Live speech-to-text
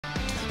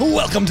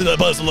Welcome to the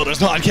Muzzle-Loaders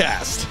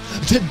podcast.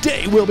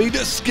 Today we'll be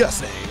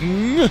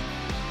discussing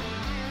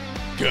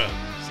guns.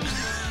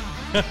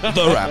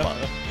 The wrap-up.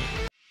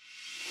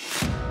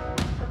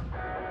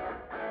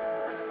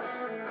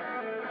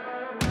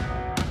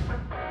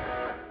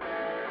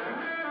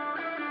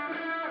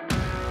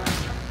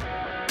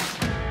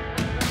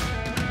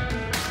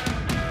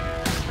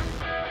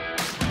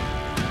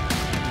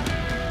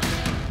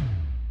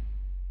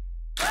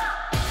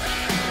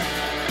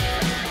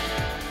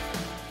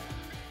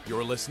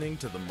 You're listening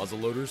to the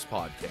Muzzle-Loaders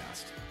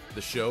podcast,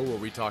 the show where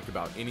we talk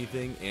about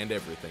anything and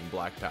everything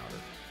black powder.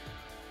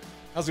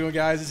 How's it going,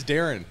 guys? It's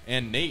Darren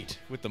and Nate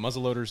with the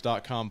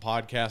muzzleloaders.com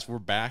podcast. We're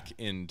back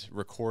and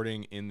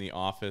recording in the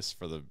office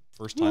for the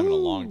first time in a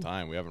long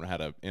time. We haven't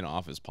had an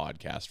in-office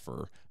podcast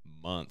for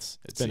months.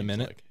 It's been a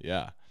minute. Like.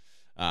 Yeah.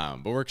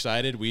 But we're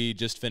excited. We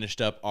just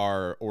finished up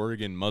our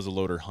Oregon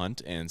muzzleloader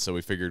hunt, and so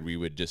we figured we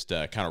would just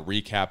kind of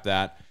recap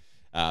that.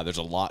 There's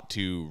a lot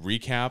to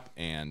recap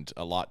and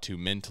a lot to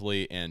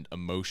mentally and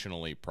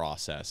emotionally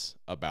process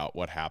about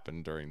what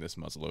happened during this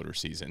muzzleloader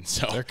season.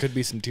 So there could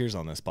be some tears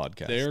on this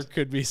podcast. There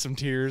could be some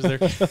tears.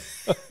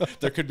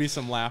 There could be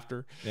some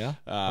laughter. Yeah,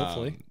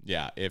 hopefully.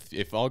 Yeah,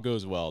 if all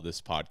goes well,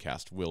 this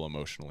podcast will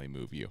emotionally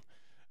move you.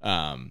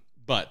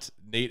 But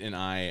Nate and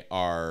I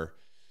are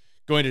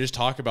going to just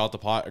talk about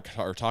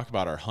talk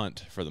about our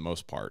hunt for the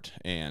most part,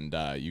 and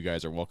you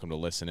guys are welcome to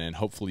listen in.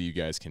 Hopefully, you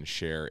guys can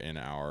share in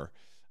our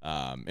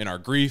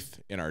grief,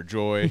 in our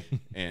joy,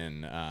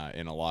 and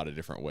in a lot of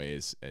different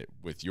ways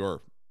with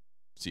your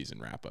season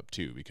wrap up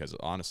too. Because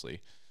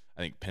honestly,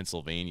 I think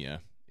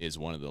Pennsylvania is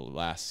one of the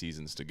last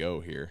seasons to go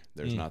here.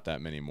 There's not that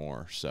many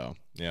more. So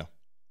yeah.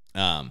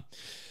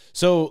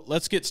 So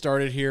let's get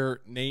started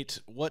here. Nate,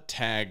 what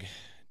tag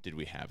did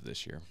we have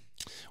this year?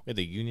 We had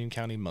the Union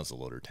County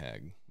muzzleloader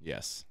tag.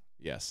 Yes,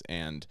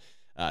 and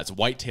it's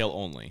whitetail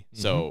only.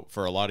 So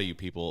for a lot of you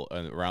people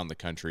around the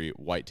country,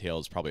 whitetail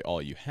is probably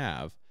all you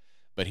have.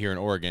 But here in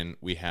Oregon,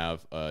 we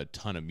have a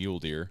ton of mule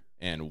deer,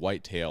 and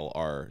whitetail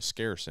are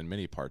scarce in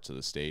many parts of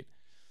the state.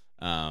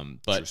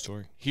 But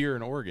here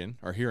in Oregon,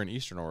 or here in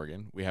Eastern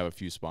Oregon, we have a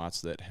few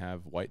spots that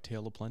have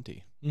whitetail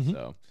aplenty.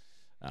 So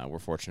we're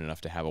fortunate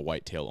enough to have a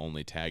whitetail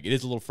only tag. It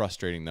is a little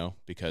frustrating though,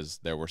 because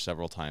there were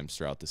several times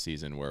throughout the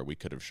season where we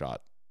could have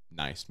shot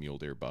nice mule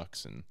deer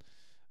bucks, and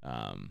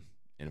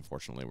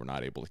unfortunately, we're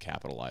not able to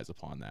capitalize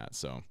upon that.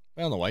 So,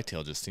 well, the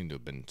whitetail just seemed to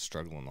have been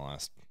struggling the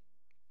last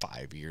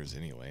 5 years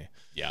anyway.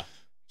 Yeah.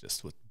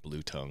 Just with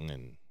blue tongue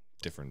and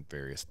different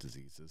various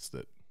diseases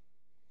that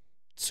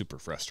super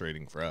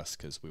frustrating for us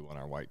because we want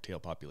our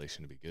whitetail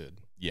population to be good.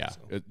 Yeah.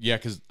 So. Yeah,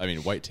 because, I mean,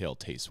 whitetail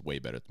tastes way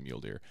better than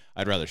mule deer.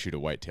 I'd rather shoot a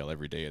whitetail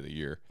every day of the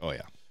year. Oh,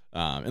 yeah.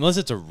 Unless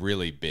it's a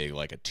really big,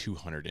 like a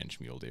 200-inch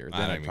mule deer.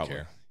 Then I don't even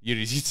care.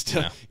 You'd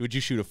still, would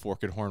you shoot a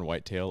fork and horn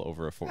whitetail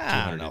over a 200-inch mule deer?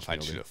 I don't know if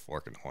I'd shoot a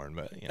fork and horn,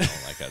 but, you know,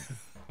 like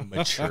a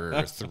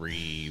mature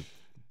 3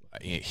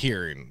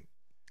 here in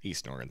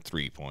Eastern Oregon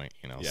 3-point,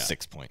 you know,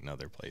 6-point in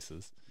other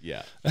places.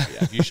 Yeah.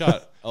 If you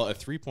shot a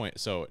 3-point,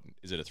 so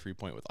is it a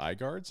 3-point with eye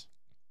guards,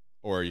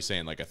 or are you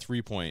saying like a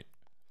 3-point?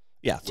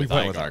 Yeah,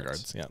 3-point with eye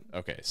guards. Yeah.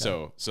 Okay,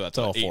 so that's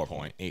all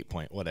 4-point,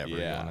 8-point, whatever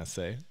you want to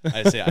say.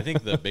 I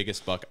think the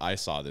biggest buck I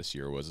saw this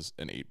year was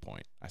an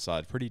 8-point. I saw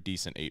a pretty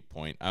decent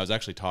 8-point. I was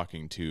actually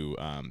talking to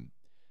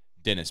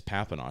Dennis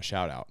Papanaugh.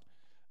 Shout out.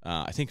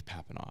 I think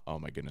Papanaugh. Oh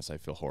my goodness, I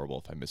feel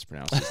horrible if I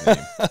mispronounce his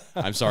name.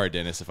 I'm sorry,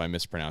 Dennis, if I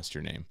mispronounced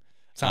your name.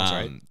 Sounds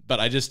right. But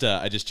I just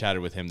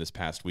chatted with him this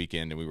past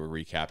weekend, and we were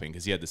recapping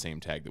because he had the same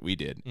tag that we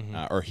did,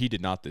 or he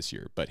did not this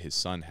year, but his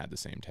son had the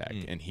same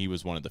tag, and he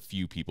was one of the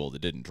few people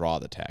that didn't draw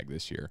the tag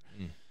this year.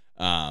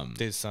 Did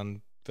his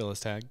son fill his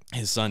tag?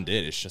 His son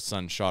did. His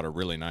son shot a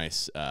really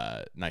nice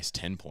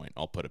 10-point.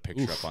 I'll put a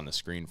picture up on the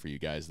screen for you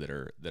guys that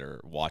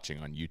are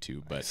watching on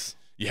YouTube. Nice.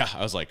 But yeah,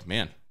 I was like,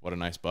 man, what a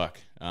nice buck.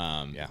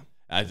 Yeah,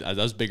 that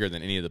was bigger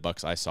than any of the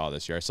bucks I saw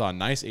this year. I saw a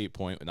nice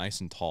 8-point, nice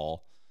and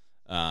tall.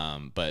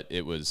 But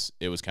it was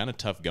kind of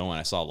tough going.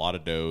 I saw a lot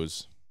of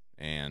does,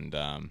 and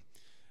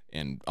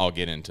we'll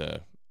get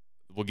into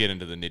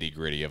the nitty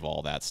gritty of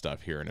all that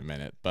stuff here in a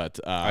minute.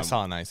 But I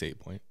saw a nice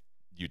 8-point.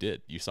 You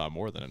did. You saw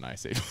more than a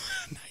nice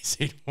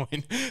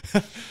 8-point.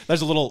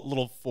 There's a little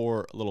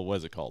what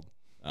is it called?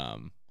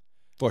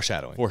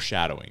 Foreshadowing.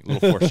 A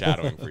little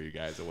foreshadowing for you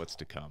guys of what's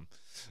to come.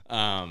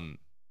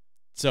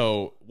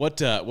 So what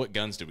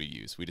guns did we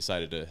use? We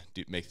decided to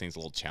make things a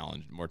little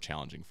more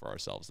challenging for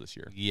ourselves this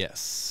year.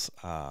 Yes.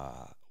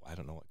 I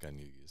don't know what gun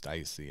you used. I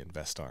used the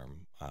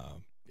InvestArm,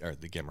 or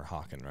the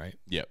Gemmer-Hawken, right?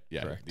 Yep.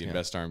 Yeah. Correct. The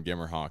InvestArm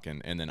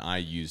Gemmer-Hawken, and then I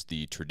used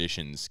the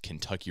Traditions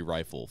Kentucky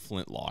Rifle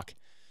flintlock.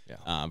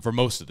 Yeah. For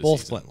most of the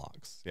season. Both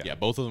flintlocks. Yeah,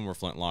 both of them were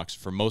flintlocks.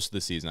 For most of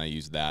the season, I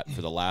used that.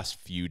 For the last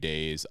few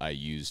days, I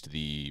used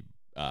the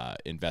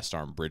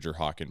InvestArm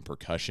Bridger-Hawken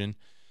percussion,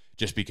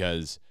 just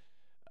because.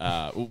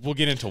 We'll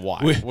get into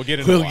why. We'll get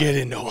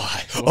into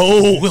why.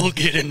 We'll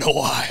get into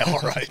why. All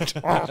right.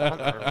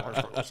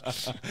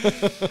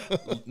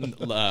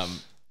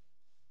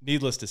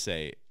 needless to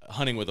say,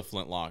 hunting with a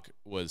flintlock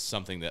was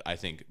something that I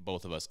think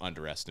both of us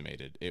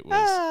underestimated. It was.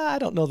 I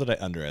don't know that I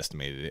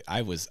underestimated it.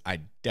 I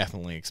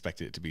definitely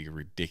expected it to be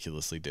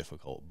ridiculously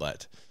difficult,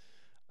 but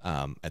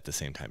at the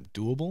same time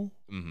doable.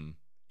 Mm-hmm.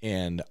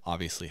 And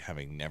obviously,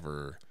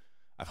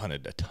 I've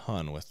hunted a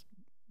ton with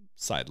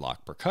side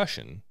lock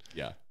percussion.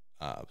 Yeah.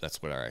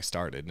 That's where I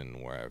started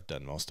and where I've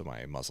done most of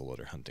my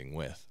muzzleloader hunting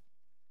with,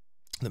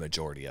 the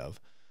majority of.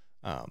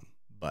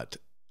 But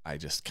I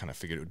just kind of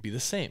figured it would be the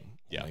same,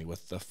 only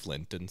with the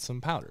flint and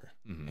some powder,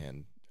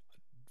 and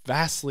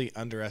vastly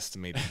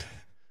underestimated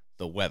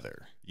the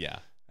weather. Yeah.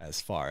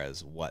 As far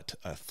as what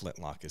a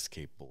flintlock is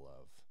capable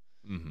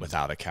of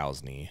without a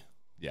cow's knee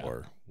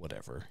or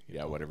whatever.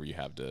 Yeah, whatever you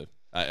have to.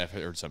 I've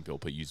heard some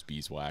people use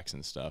beeswax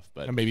and stuff,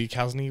 but and maybe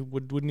cow's knee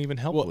wouldn't even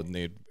help with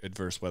the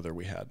adverse weather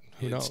we had.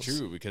 Who knows? It's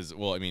true because,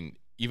 well, I mean,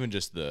 even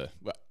just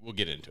we'll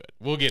get into it.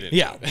 We'll get into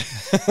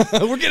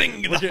it. We're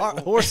getting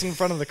the horse in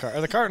front of the cart, or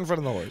the cart in front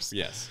of the horse.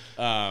 Yes.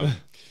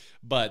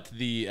 But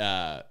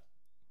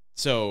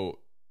so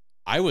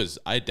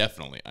I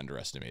definitely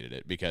underestimated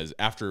it because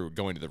after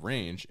going to the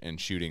range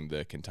and shooting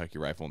the Kentucky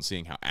rifle and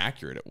seeing how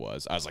accurate it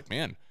was, I was like,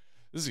 man,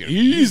 this is gonna be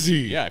easy.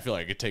 Yeah, I feel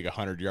like I could take a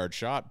 100-yard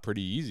shot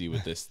pretty easy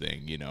with this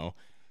thing, you know.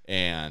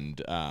 And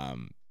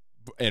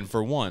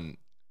for one,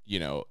 you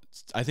know,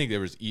 I think there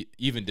was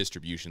even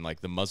distribution.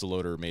 Like the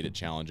muzzleloader made it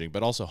challenging,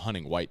 but also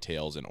hunting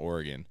whitetails in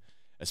Oregon,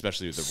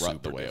 especially with the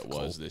rut the way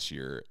difficult. It was this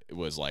year, it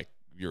was like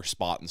you're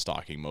spot and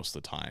stalking most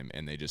of the time,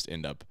 and they just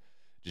end up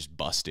just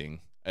busting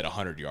at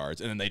 100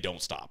 yards, and then they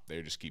don't stop. They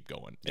just keep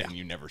going, and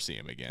you never see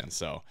them again.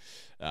 So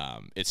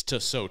it's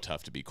just so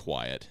tough to be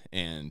quiet.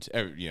 And,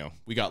 you know,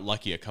 we got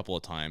lucky a couple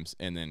of times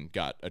and then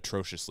got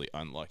atrociously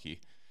unlucky.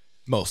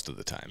 Most of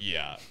the time.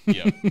 Yeah,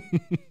 yeah.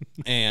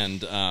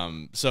 And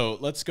so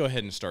let's go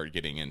ahead and start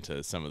getting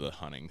into some of the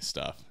hunting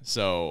stuff.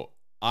 So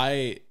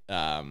I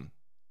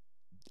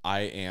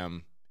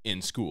am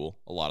in school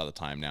a lot of the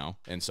time now,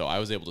 and so I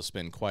was able to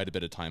spend quite a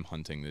bit of time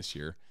hunting this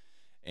year,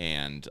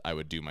 and I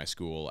would do my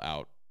school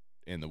out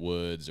in the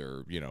woods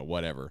or, you know,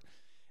 whatever.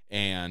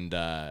 And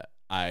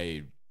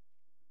I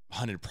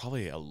hunted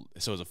probably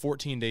so it was a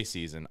 14-day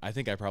season. I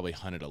think I probably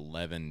hunted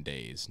 11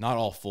 days, not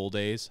all full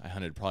days. I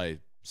hunted probably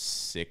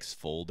 6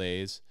 full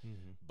days,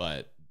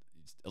 but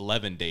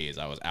 11 days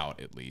I was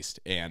out at least,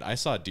 and I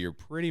saw deer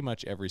pretty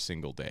much every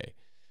single day.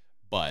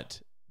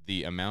 But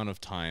the amount of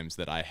times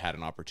that I had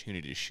an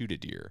opportunity to shoot a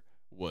deer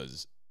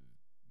was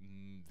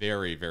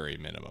very, very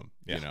minimum.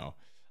 You know,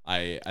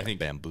 I think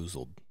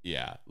bamboozled.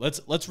 Yeah. Let's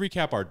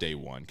recap our day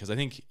one, because I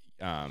think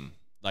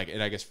like,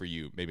 and I guess for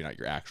you, maybe not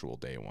your actual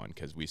day one,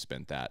 because we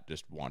spent that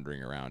just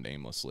wandering around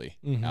aimlessly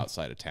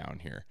outside of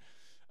town here.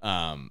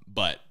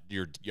 But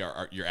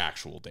your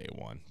actual day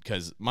one,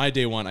 because my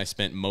day one, I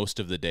spent most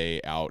of the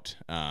day out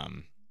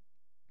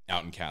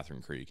in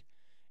Catherine Creek,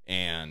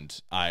 and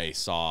I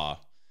saw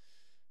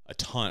a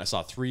ton. I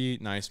saw 3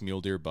 nice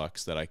mule deer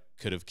bucks that I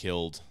could have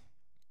killed.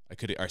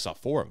 I saw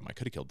 4 of them. I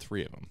could have killed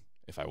 3 of them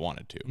if I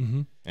wanted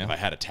to, if I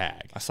had a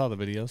tag. I saw the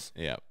videos.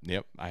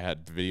 Yep. I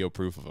had video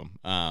proof of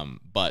them.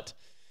 But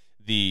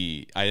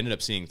I ended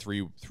up seeing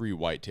three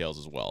whitetails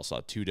as well.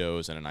 Saw 2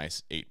 does and a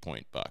nice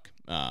 8-point buck.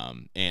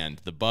 And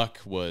the buck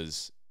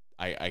was,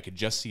 I could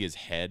just see his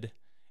head,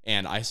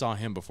 and I saw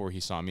him before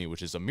he saw me,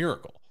 which is a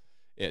miracle.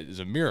 It is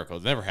a miracle.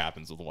 It never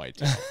happens with a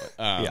whitetail.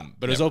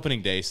 But it was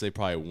opening day, so they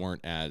probably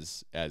weren't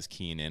as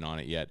keen in on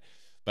it yet.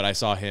 But I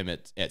saw him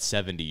at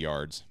 70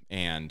 yards,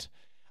 and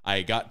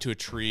I got to a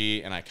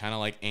tree, and I kind of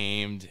like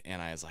aimed,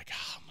 and I was like,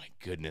 oh my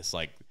goodness.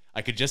 Like,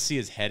 I could just see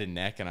his head and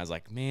neck, and I was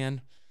like,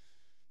 man,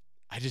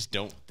 I just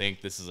don't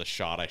think this is a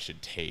shot I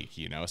should take,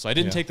 you know? So I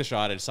didn't take the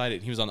shot. I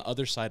decided he was on the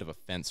other side of a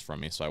fence from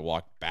me. So I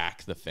walked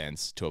back the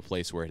fence to a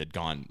place where it had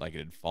gone, like it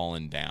had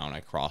fallen down. I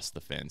crossed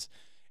the fence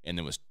and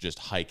then was just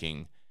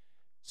hiking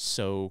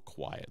so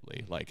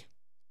quietly. Like,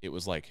 it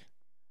was like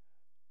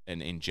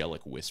an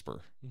angelic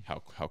whisper, how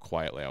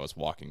quietly I was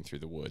walking through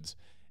the woods.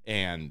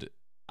 And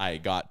I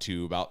got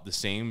to about the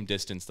same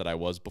distance that I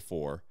was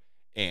before,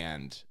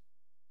 and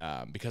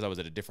because I was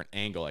at a different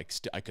angle,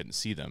 I couldn't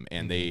see them,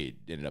 and they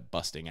ended up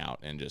busting out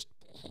and just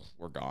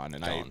were gone.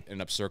 And I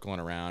ended up circling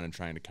around and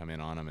trying to come in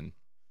on them, and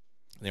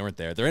they weren't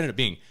there. There ended up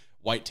being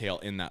whitetail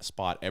in that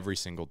spot every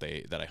single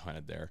day that I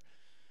hunted there,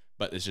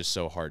 but it's just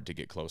so hard to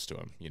get close to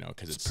them, you know,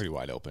 because it's pretty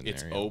wide open.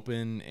 It's there,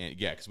 open, and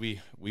because we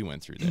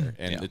went through there,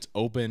 and it's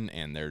open,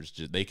 and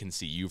they can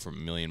see you from a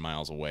million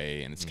miles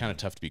away, and it's kind of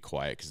tough to be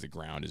quiet because the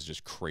ground is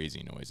just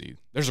crazy noisy.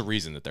 There's a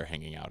reason that they're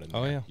hanging out in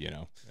there, you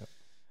know.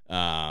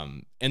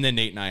 And then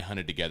Nate and I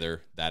hunted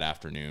together that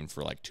afternoon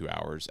for like 2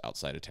 hours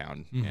outside of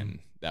town, and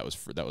that was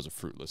a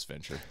fruitless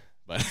venture.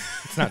 But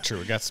it's not true.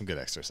 We got some good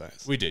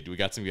exercise. We did. We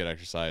got some good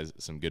exercise,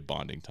 some good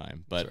bonding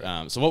time.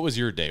 But so what was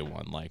your day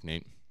one like,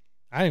 Nate?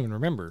 I don't even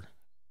remember.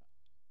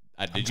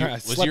 I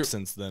slept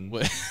since then.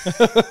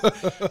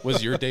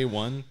 Was your day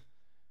one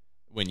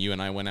when you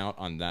and I went out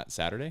on that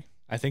Saturday?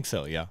 I think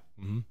so, yeah.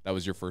 That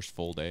was your first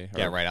full day?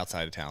 Yeah, right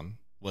outside of town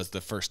was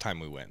the first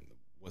time we went.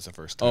 was the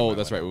first time. Oh,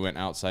 that's right. We went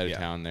outside of Yeah.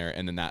 town there,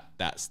 and then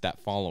that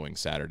following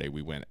Saturday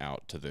we went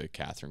out to the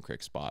Catherine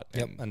Creek spot.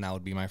 Yep, and that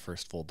would be my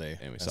first full day.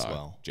 And we as saw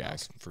well. Jack. That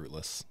was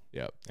fruitless.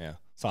 Yep. Yeah,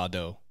 saw a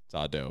doe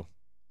Saw a doe.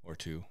 or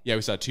two. Yeah,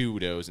 we saw 2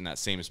 does in that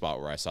same spot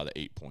where I saw the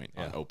 8-point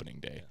on Yeah. opening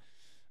day.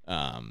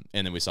 And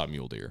then we saw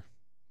mule deer.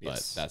 But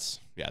Yes. that's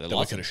That we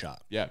lots could of have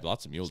shot. yeah,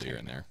 lots of mule deer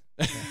in there.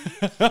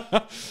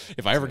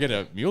 If I ever get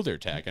a mule deer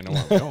tag, I know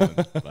where I'm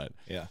going. But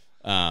Yeah.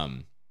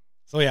 um,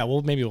 So yeah,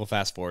 we'll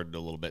fast forward a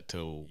little bit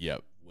to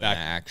yep. when that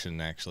action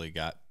actually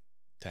got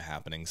to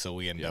happening. So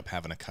we ended Yep. up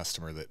having a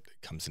customer that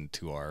comes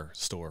into our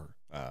store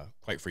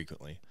quite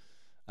frequently,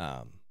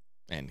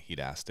 and he'd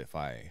asked if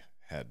I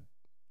had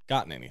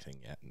gotten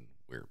anything yet, and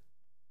we're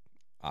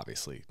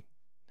obviously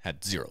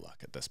had zero luck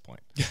at this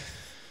point.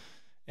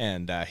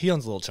 And he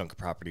owns a little chunk of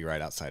property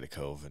right outside of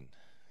Cove, and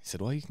he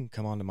said, "Well, you can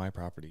come onto my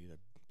property. I've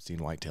seen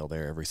whitetail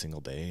there every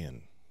single day,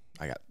 and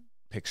I got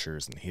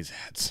pictures." And he's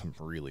had some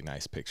really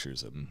nice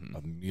pictures of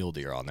mule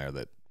deer on there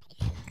that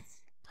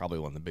probably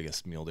one of the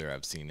biggest mule deer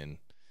I've seen in.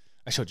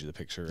 I showed you the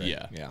picture,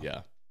 right?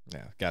 Yeah.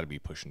 Got to be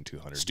pushing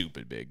 200.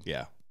 Stupid big.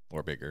 Yeah,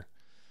 or bigger.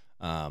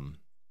 Had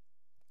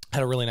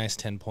a really nice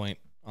 10-point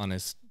on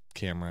his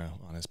camera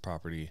on his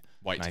property.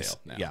 Whitetail. Nice,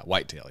 now. yeah,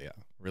 whitetail. Yeah,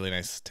 really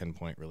nice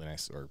 10-point, really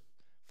nice, or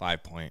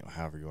 5-point,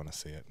 however you want to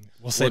say it.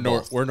 We'll say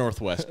We're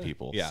Northwest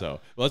people. Yeah.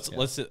 So let's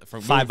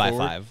from 5 by moving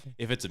forward, 5.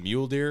 If it's a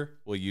mule deer,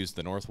 we'll use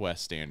the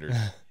Northwest standard.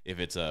 If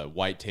it's a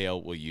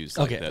whitetail, we'll use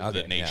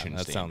the nation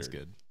that standard. sounds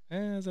good.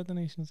 Is that the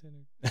nation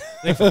standard?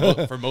 I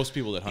think for most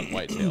people that hunt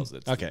whitetails,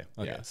 that's Okay.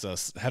 Yeah. So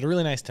had a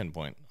really nice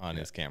 10-point on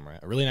his camera,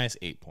 a really nice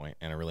 8-point,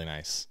 and a really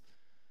nice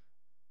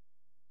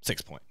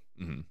 6-point.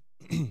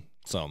 Mm-hmm.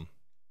 So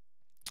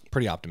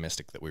pretty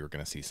optimistic that we were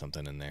going to see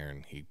something in there,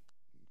 and he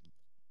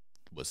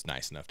was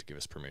nice enough to give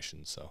us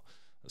permission. So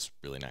it was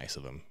really nice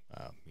of him.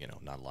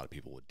 Not a lot of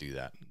people would do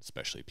that,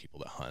 especially people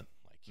that hunt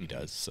like he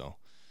does. So,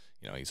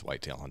 he's a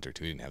whitetail hunter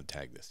too. He didn't have a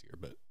tag this year,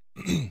 but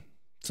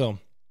so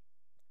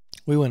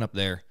we went up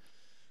there,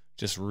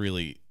 just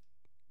really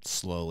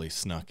slowly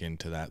snuck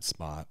into that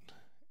spot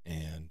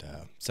and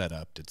set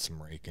up, did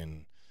some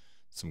raking,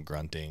 some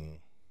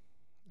grunting,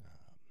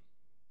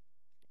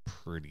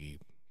 pretty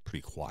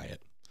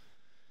quiet.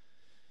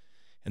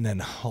 And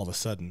then all of a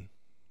sudden,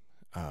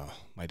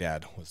 my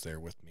dad was there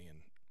with me,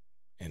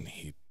 and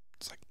he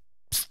was like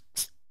psst,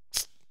 psst,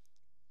 psst,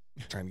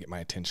 trying to get my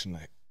attention.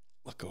 I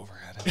look over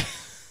at him, like,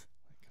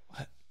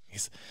 what?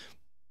 He's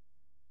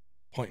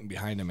pointing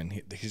behind him, and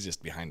he's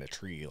just behind a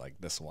tree like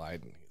this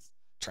wide, and he's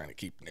trying to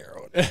keep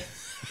narrowed.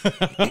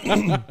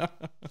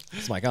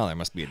 It's like, oh, there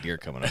must be a deer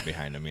coming up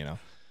behind him,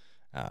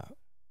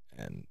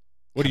 And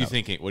What are you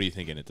thinking? What are you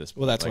thinking at this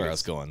point? well, that's where I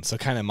was going. So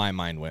kind of my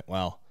mind went,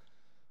 well,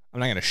 I'm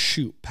not going to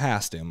shoot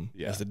past him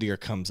as the deer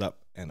comes up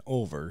and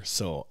over,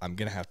 so I'm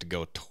going to have to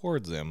go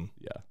towards him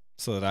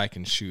so that I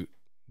can shoot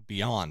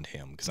beyond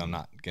him, because I'm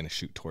not going to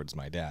shoot towards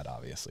my dad,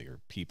 obviously, or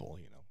people,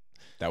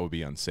 That would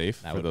be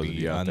unsafe. That for would those be of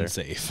you out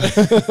unsafe.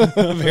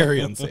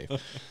 Very unsafe.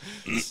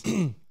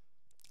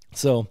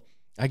 So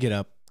I get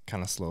up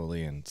kind of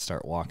slowly and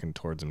start walking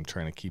towards him,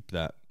 trying to keep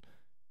that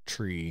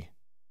tree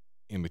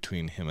in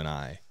between him and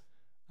I.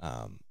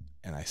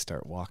 And I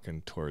start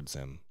walking towards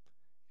him,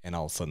 and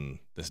all of a sudden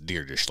this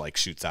deer just like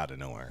shoots out of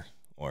nowhere,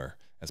 or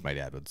as my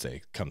dad would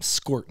say, comes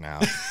squirting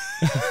out.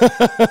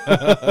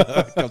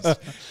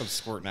 comes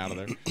squirting out of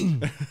there.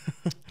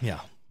 Yeah.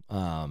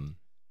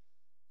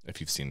 If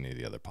you've seen any of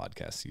the other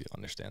podcasts, you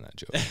understand that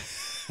joke.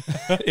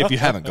 If you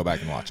haven't, go back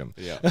and watch them.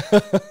 Yeah.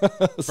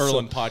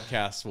 Berlin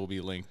podcasts will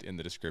be linked in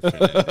the description.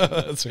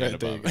 That's right.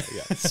 There you go.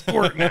 Yeah.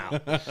 Squirting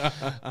out.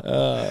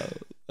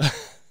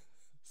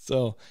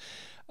 So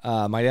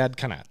my dad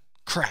kind of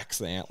cracks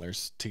the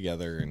antlers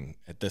together, and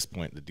at this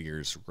point the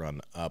deer's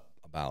run up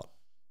about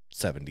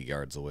 70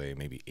 yards away,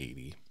 maybe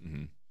 80.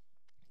 Mm-hmm.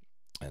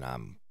 And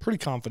I'm pretty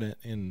confident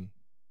in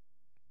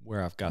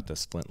where I've got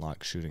this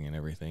flintlock shooting and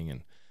everything,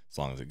 and as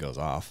long as it goes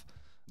off.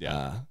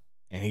 And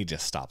he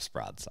just stops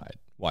broadside,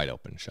 wide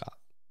open shot.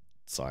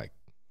 So I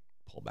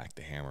pull back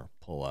the hammer,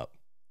 pull up,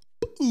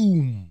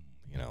 boom,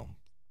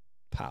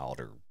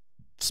 powder,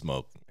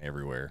 smoke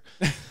everywhere.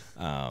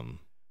 And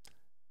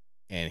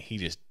he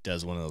just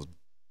does one of those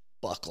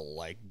buckle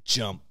like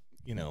jump,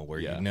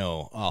 where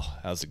oh,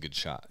 that was a good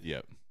shot.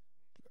 Yep.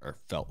 Or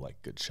felt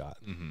like good shot.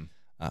 Mm-hmm.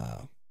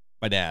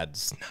 My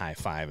dad's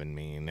high-fiving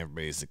me, and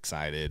everybody's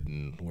excited,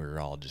 and we're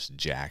all just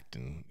jacked.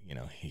 And,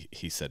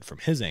 he said from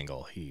his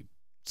angle, he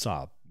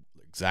saw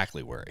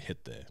exactly where it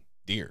hit the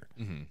deer.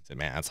 Mm-hmm. He said,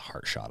 man, that's a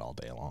heart shot all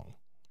day long.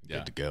 Yeah.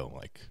 Good to go.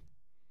 Like,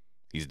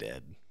 he's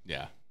dead.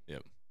 Yeah.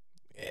 Yep.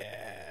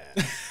 Yeah.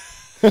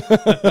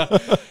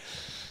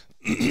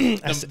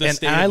 The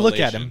and I look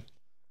at him.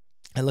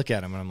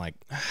 And I'm like,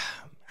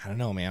 I don't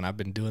know, man. I've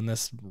been doing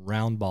this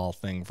round ball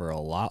thing for a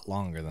lot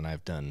longer than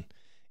I've done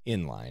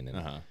inline.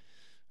 And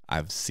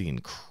I've seen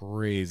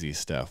crazy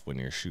stuff when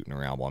you're shooting a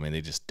round ball. I mean,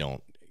 they just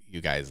don't, you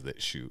guys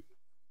that shoot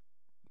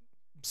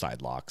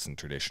side locks and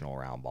traditional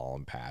round ball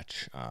and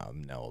patch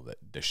know that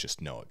there's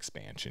just no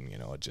expansion.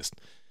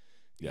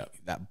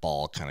 that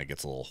ball kind of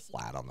gets a little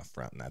flat on the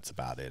front, and that's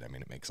about it. I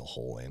mean, it makes a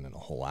hole in and a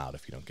hole out.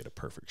 If you don't get a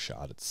perfect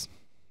shot, it's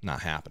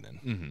not happening.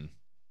 Mm-hmm.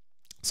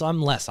 So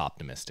I'm less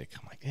optimistic.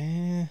 I'm like,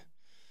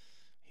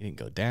 he didn't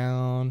go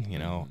down, you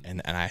know.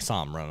 And I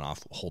saw him running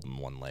off holding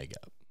one leg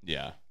up.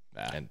 Yeah.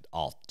 And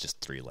all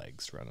just 3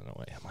 legs running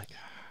away. I'm like,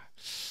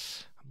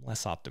 I'm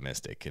less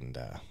optimistic. And,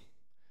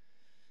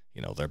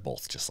 you know, they're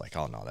both just like,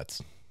 oh, no,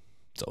 it's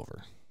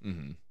over.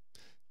 Mm-hmm.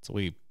 So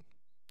we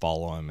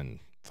follow him and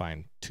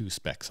find 2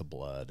 specks of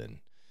blood and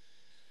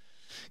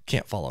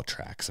can't follow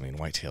tracks. I mean,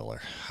 whitetail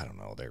are, I don't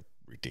know, they're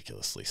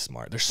ridiculously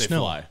smart. They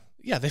fly.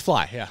 Yeah, they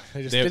fly. Yeah,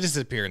 they just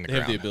disappear in the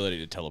ground. They have the ability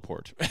to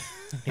teleport.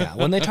 Yeah,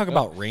 when they talk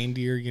about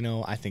reindeer, you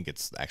know, I think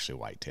it's actually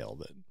whitetail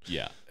that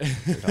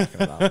they're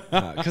talking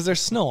about, because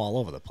there's snow all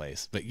over the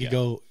place. But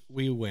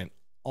we went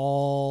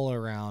all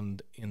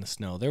around in the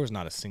snow. There was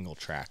not a single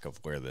track of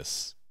where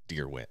this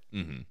deer went.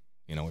 Mm-hmm.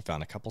 You know, we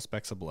found a couple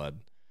specks of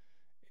blood,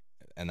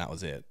 and that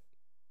was it.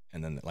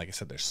 And then, like I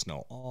said, there's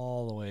snow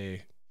all the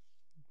way,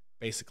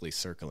 basically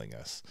circling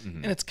us,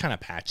 and it's kind of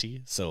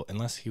patchy. So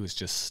unless he was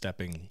just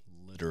stepping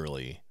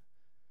literally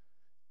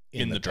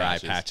in the dry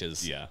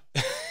patches,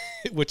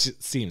 which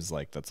it seems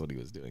like that's what he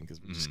was doing,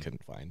 because we just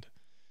couldn't find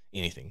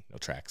anything, no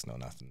tracks, no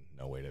nothing,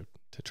 no way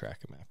to track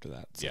him after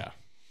that. So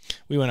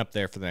we went up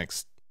there for the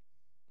next,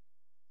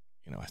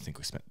 you know, I think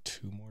we spent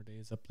 2 more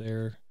days up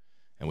there,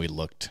 and we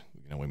looked,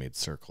 you know, we made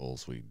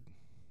circles, we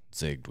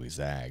zigged, we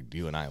zagged.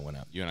 You and I went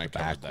up. You and I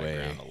covered that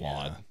ground a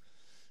lot.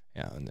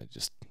 Yeah, and then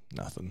just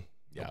nothing.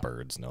 No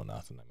birds, no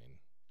nothing. I mean,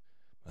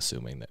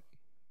 assuming that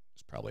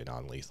it's probably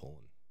non-lethal,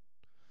 and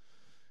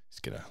he's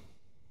gonna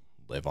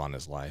live on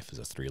his life as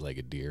a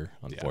 3-legged deer,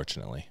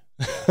 unfortunately.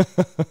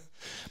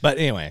 But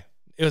anyway,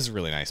 it was a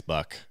really nice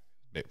buck.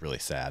 Really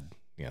sad.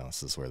 You know,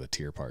 this is where the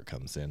tear part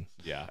comes in.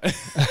 Yeah.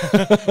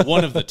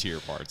 One of the tear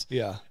parts.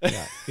 Yeah,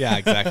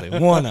 exactly.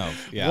 One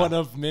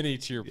of many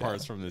tear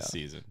parts from this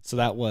season. So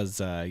that was,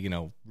 you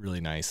know,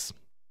 really nice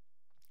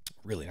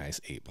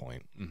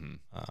 8-point.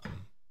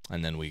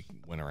 And then we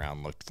went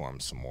around, looked for him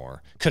some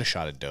more. Could have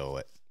shot a doe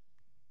at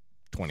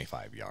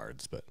 25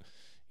 yards, but,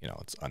 you know,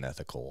 it's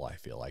unethical, I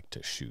feel like,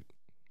 to shoot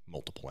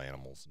multiple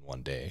animals in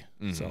one day.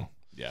 So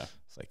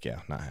it's like,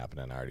 not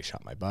happening. I already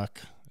shot my buck.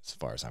 As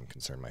far as I'm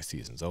concerned, my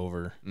season's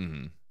over.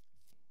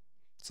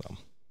 So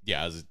it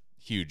was a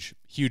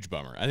huge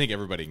bummer. I think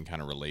everybody can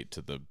kind of relate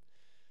to the,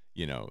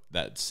 you know,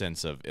 that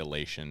sense of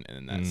elation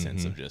and that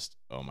sense of just,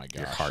 oh my gosh,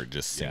 your heart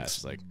just sinks.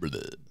 It's like,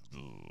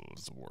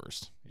 it's the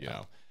worst, you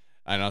know.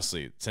 And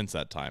honestly, since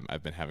that time,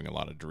 I've been having a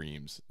lot of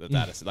dreams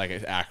that is like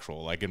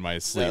actual, like in my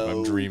sleep,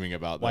 I'm dreaming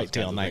about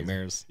whitetail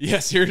nightmares. Yeah,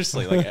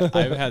 seriously. Like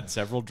I've had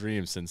several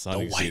dreams since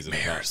hunting season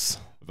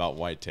about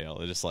whitetail.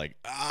 It's just like,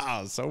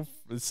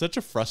 it's such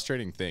a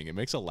frustrating thing. It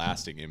makes a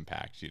lasting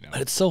impact, you know.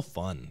 But it's so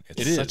fun.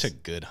 It's such a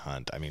good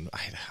hunt. I mean, I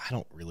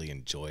don't really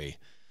enjoy,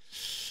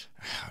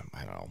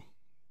 I don't know.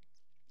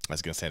 I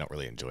was going to say I don't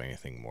really enjoy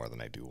anything more than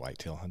I do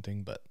whitetail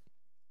hunting, but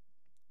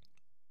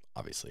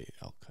obviously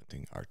elk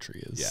hunting,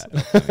 archery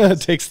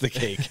takes the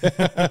cake.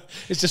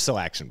 It's just so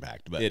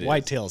action-packed, but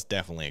whitetail is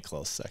definitely a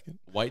close second.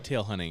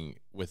 Whitetail hunting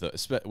with a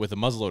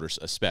muzzleloader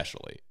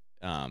especially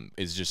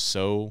is just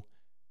so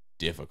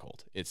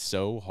difficult. It's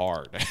so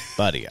hard.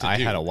 Buddy, I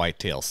had a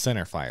whitetail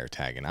center fire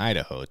tag in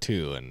Idaho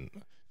too, and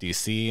do you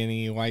see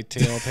any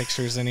whitetail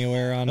pictures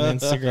anywhere on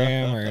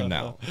Instagram or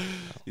no?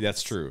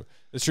 That's true.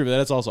 It's true, but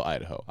that's also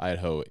Idaho.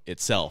 Idaho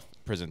itself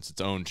presents its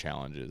own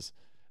challenges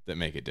that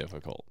make it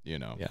difficult, you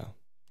know. Yeah.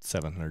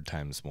 700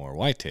 times more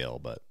whitetail,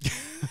 but you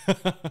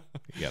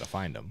got to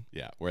find them.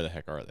 Yeah. Where the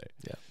heck are they?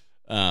 Yeah.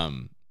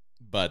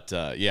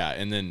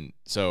 And then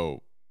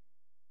so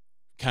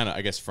kind of,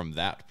 I guess from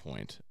that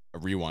point, a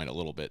rewind a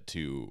little bit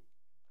to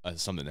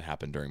something that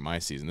happened during my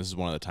season. This is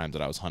one of the times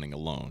that I was hunting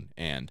alone,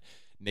 and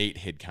Nate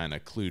had kind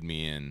of clued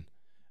me in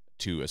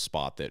to a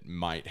spot that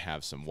might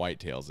have some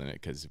whitetails in it,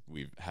 because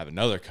we have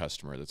another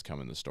customer that's come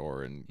in the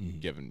store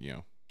and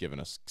given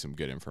us some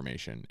good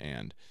information.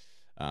 And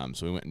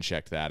so we went and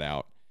checked that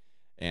out.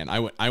 And I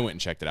went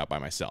and checked it out by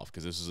myself,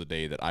 because this was a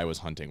day that I was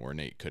hunting where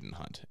Nate couldn't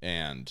hunt.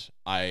 And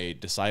I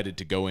decided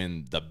to go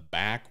in the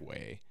back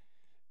way,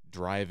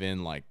 drive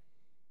in like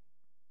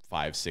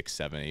 5, 6,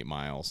 7, 8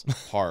 miles,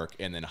 park,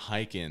 and then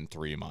hike in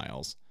 3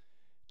 miles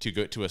to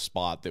go to a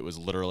spot that was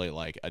literally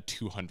like a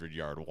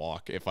 200-yard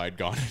walk if I'd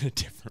gone in a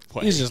different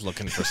way. He's just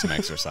looking for some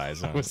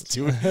exercise. Let's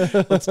do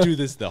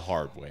this the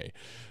hard way.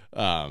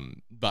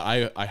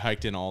 But I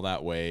hiked in all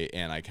that way,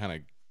 and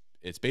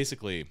it's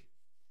basically,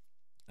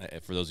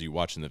 for those of you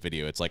watching the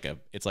video, it's like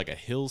a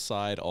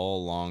hillside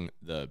all along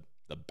the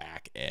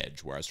back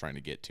edge where I was trying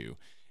to get to,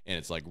 and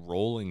it's like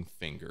rolling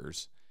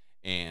fingers,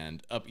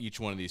 and up each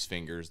one of these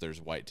fingers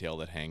there's whitetail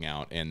that hang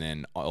out, and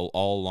then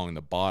all along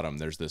the bottom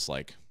there's this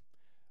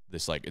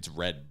it's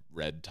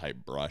red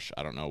type brush.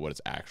 I don't know what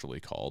it's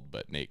actually called,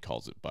 but Nate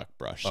calls it buck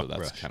brush, so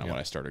that's kind of what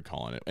I started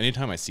calling it.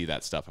 Anytime I see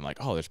that stuff, I'm like,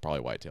 oh, there's probably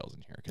whitetails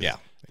in here, because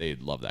they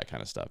love that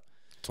kind of stuff.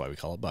 That's why we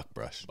call it buck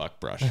brush. Buck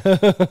brush.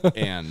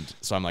 And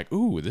so I'm like,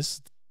 ooh,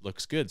 this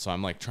looks good. So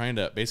I'm like trying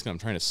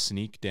to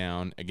sneak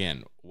down,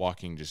 again,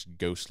 walking just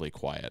ghostly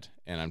quiet.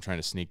 And I'm trying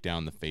to sneak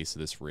down the face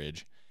of this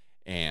ridge.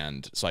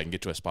 And so I can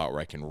get to a spot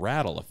where I can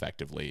rattle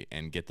effectively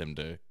and get them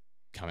to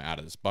come out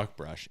of this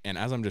buckbrush. And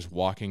as I'm just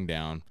walking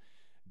down,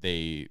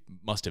 they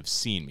must have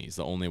seen me. It's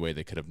the only way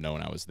they could have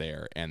known I was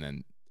there. And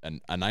then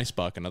a nice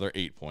buck, another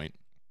 8-point,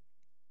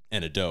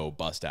 and a doe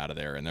bust out of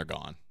there, and they're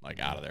gone, like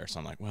out of there. So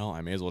I'm like, well,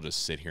 I may as well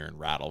just sit here and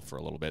rattle for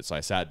a little bit. So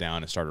I sat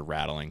down and started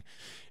rattling.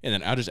 And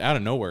then out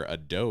of nowhere, a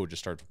doe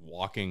just starts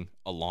walking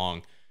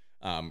along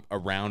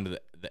around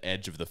the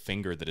edge of the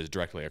finger that is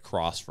directly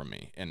across from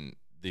me. And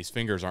these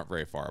fingers aren't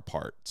very far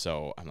apart.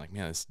 So I'm like,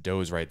 man, this doe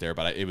is right there.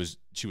 But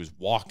she was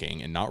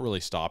walking and not really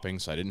stopping,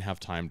 so I didn't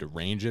have time to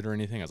range it or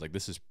anything. I was like,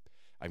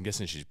 I'm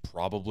guessing she's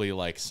probably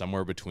like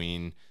somewhere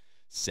between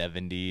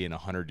 70 and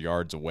 100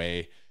 yards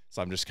away.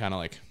 So I'm just kind of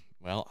like,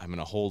 well, I'm going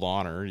to hold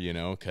on her,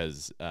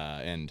 because,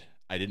 and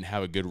I didn't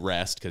have a good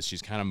rest because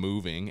she's kind of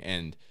moving.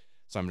 And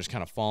so I'm just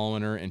kind of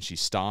following her, and she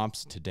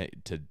stops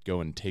to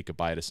go and take a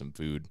bite of some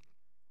food.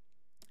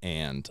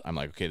 And I'm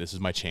like, okay, this is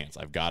my chance.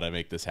 I've got to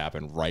make this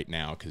happen right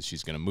now because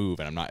she's going to move.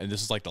 And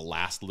this is like the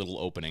last little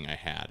opening I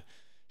had.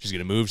 She's going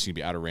to move. She's going to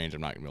be out of range.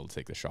 I'm not going to be able to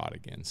take the shot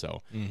again.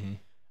 So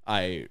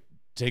I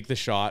take the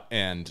shot,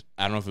 and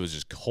I don't know if it was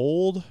just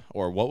cold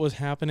or what was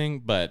happening,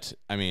 but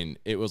I mean,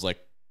 it was like,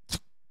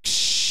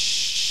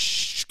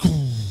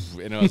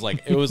 and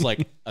it was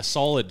like a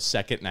solid 1.5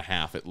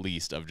 seconds at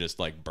least of just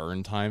like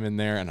burn time in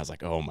there. And I was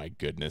like, oh my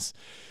goodness.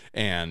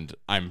 And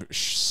I'm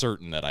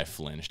certain that I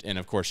flinched. And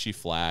of course she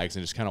flags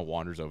and just kind of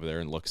wanders over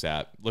there and looks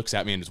at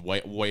me and just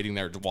waiting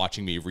there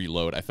watching me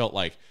reload. I felt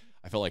like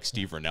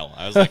Steve Rinella.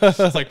 I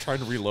was like trying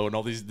to reload, and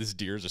all this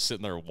deer is just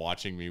sitting there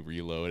watching me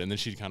reload. And then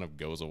she kind of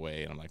goes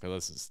away, and I'm like, oh,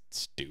 this is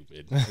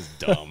stupid. This is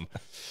dumb.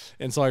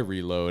 And so I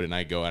reload, and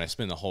I go, and I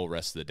spend the whole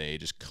rest of the day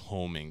just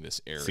combing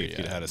this area. See, if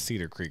you'd had a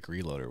Cedar Creek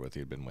reloader with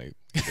you,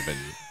 you'd have been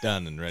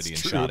done and ready and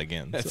shot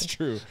again. That's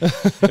true.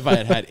 If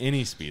I had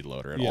any speed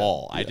loader at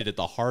all, I did it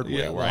the hard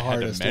way, where I had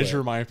to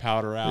measure my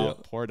powder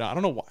out, pour it down. I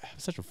don't know why. I'm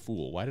such a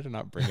fool. Why did I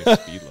not bring a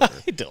speed loader?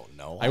 I don't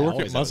know. I work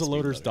at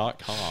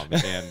muzzleloaders.com,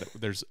 and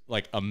there's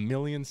like a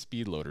million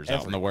speed loaders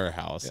out in the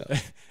warehouse,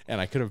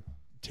 and I could have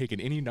taken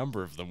any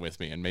number of them with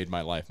me and made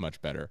my life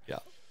much better.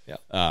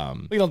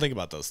 We don't think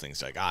about those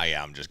things like,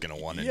 I'm just gonna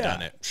one and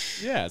done it.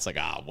 Yeah, it's like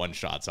one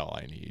shot's all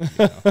I need.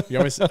 You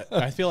always,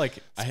 I feel like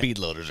speed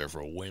loaders are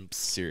for wimps.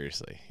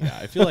 Seriously, yeah,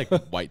 I feel like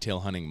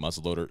whitetail hunting,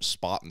 muzzleloader,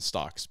 spot and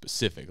stock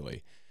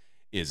specifically,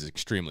 is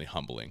extremely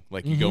humbling.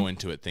 Like you go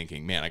into it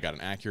thinking, man, I got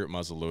an accurate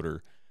muzzleloader.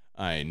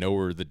 I know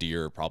where the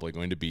deer are probably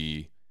going to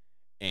be,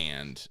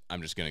 and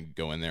I'm just going to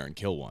go in there and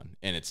kill one.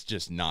 And it's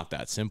just not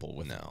that simple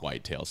with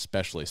whitetail,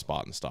 especially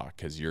spot and stock,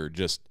 because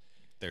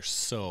they're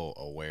so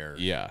aware.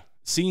 Yeah.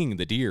 Seeing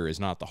the deer is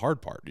not the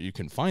hard part. You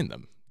can find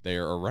them.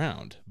 They're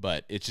around,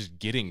 but it's just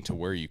getting to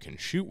where you can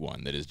shoot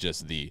one that is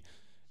just the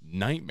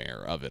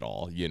nightmare of it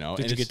all, Did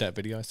you get that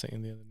video I sent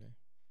you the other day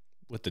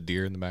with the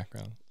deer in the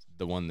background?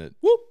 The one that,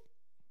 whoop.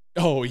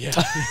 Oh, yeah.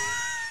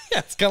 Yeah,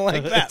 it's kind of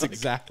like that. It's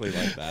exactly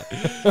like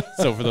that.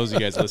 So for those of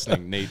you guys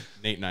listening, Nate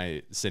and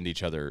I send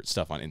each other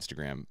stuff on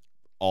Instagram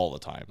all the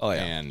time. Oh,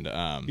 yeah.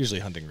 And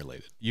usually hunting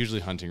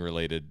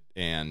related.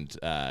 And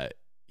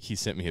he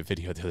sent me a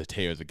video the other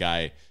day of the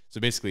guy. So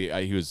basically,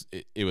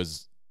 it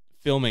was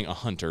filming a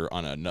hunter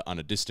on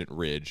a distant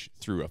ridge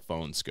through a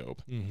phone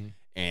scope.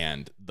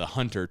 And the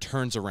hunter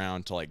turns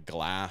around to like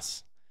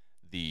glass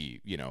the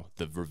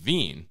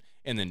ravine,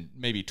 and then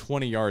maybe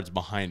 20 yards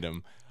behind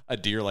him, a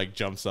deer like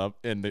jumps up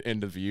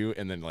into view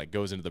and then like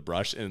goes into the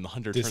brush, and the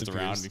hunter turns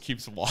around and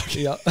keeps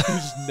walking. Yeah. He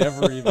just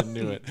never even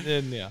knew it.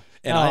 And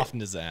how often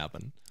does that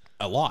happen?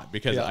 A lot,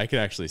 because I could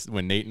actually,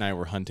 when Nate and I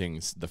were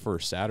hunting the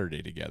first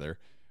Saturday together,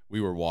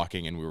 we were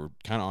walking and we were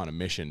kind of on a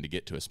mission to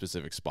get to a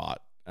specific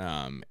spot.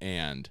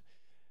 And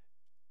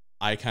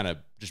I kind of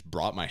just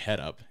brought my head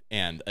up,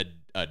 and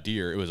a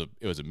deer, it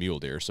was a mule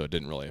deer, so it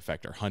didn't really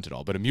affect our hunt at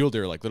all. But a mule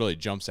deer like literally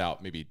jumps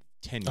out maybe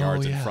 10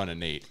 yards in front of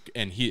Nate,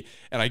 and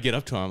I get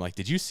up to him, I'm like,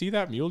 did you see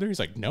that mule deer? He's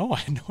like, no, I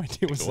had no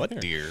idea what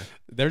what deer.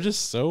 They're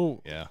just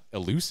so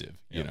elusive,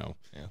 Yeah,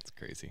 it's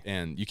crazy.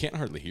 And you can't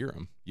hardly hear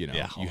them, you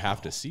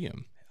have to see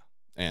them,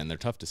 and they're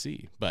tough to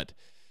see. But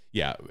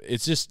yeah,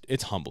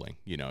 it's humbling,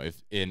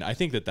 and I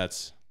think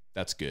that's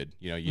good.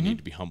 You need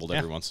to be humbled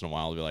every once in a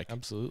while to be like,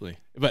 absolutely.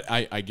 But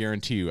I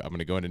guarantee you, I'm going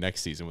to go into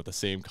next season with the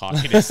same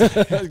cockiness.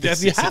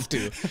 Yes, you have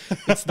to.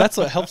 That's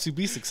what helps you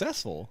be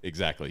successful.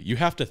 Exactly. You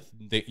have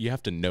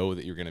to know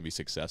that you're going to be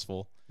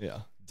successful. Yeah.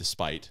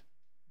 Despite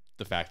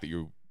the fact that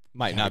you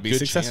might not be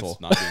successful.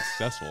 Not being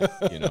successful.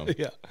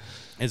 Yeah.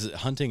 As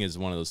hunting is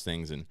one of those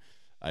things, and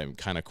I'm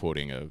kind of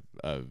quoting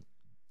a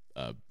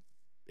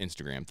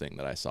Instagram thing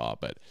that I saw,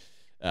 but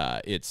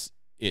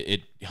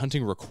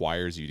hunting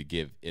requires you to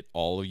give it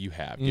all you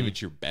have, give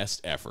it your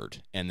best effort,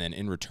 and then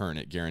in return,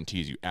 it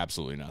guarantees you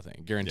absolutely nothing.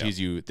 It guarantees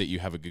you that you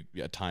have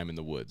a time in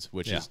the woods,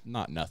 which is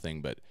not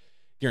nothing, but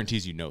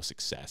guarantees you no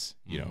success.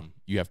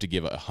 You have to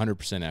give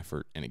 100%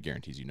 effort, and it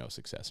guarantees you no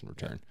success in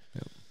return.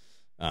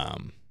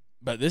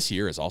 But this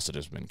year has also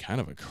just been kind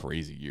of a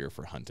crazy year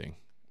for hunting.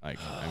 Like,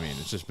 I mean,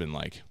 it's just been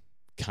like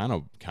kind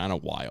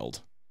of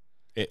wild.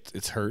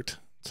 It's hurt.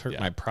 It's hurt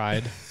my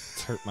pride.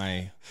 It's hurt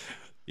my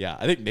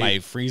I think my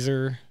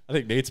freezer. I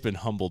think Nate's been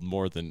humbled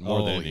more than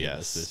any of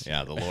us this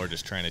year. The Lord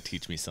is trying to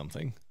teach me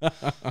something. I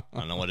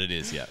don't know what it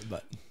is yet,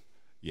 but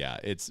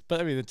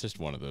but I mean, it's just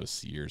one of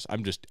those years.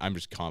 I'm just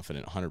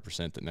confident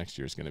 100% that next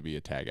year is going to be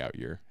a tag out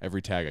year.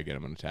 Every tag I get,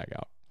 I'm going to tag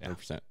out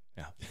 100%.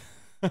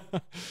 Yeah.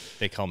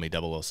 They call me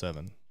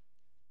 007.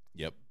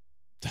 Yep.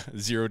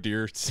 0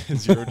 deer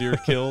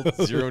killed,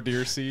 0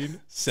 deer seen,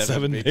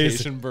 7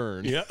 vacation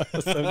burned. Yeah,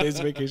 7 days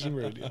vacation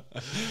burned.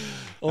 Yeah.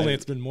 Only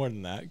it's been more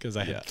than that because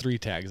I had 3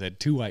 tags. I had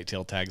 2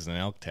 whitetail tags and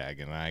an elk tag,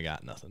 and I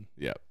got nothing.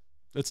 Yep.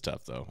 It's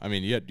tough though. I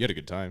mean, you had a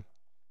good time.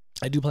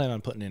 I do plan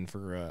on putting in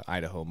for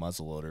Idaho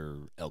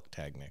muzzleloader elk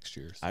tag next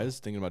year. So. I was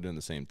thinking about doing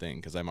the same thing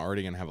because I'm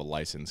already going to have a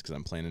license because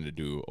I'm planning to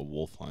do a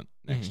wolf hunt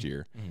next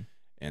year.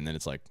 And then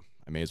it's like,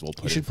 I may as well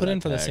put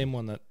in for the same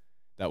one that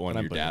one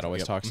your dad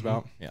always talks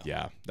about.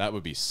 Yeah, that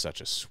would be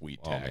such a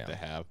sweet tag to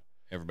have.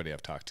 Everybody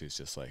I've talked to is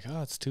just like,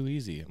 oh, it's too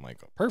easy. I'm like,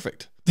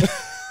 perfect.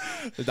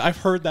 I've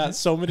heard that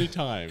so many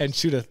times. And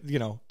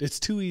it's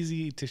too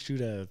easy to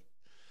shoot a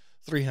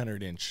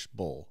 300-inch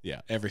bull.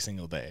 Yeah, every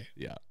single day.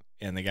 Yeah.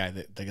 And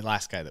the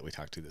last guy that we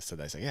talked to that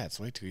said, I said, yeah, it's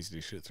way too easy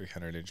to shoot a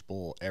 300-inch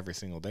bull every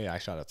single day. I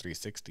shot a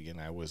 360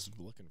 and I was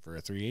looking for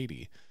a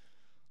 380.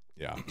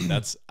 Yeah,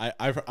 that's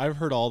I've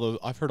heard all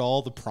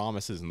the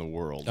promises in the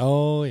world.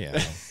 Oh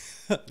yeah,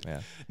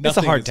 yeah. It's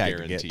a hard tag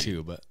to get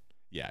too, but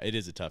yeah, it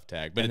is a tough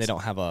tag. But they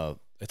don't have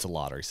it's a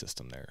lottery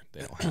system there.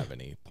 They don't have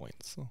any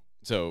points.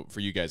 So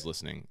for you guys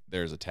listening,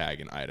 there's a tag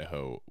in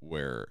Idaho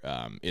where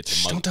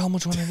it's don't tell them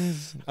which one it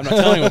is. I'm not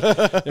telling you.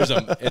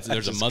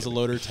 There's a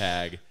muzzleloader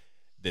tag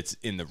that's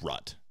in the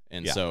rut.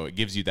 And so it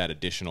gives you that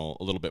additional,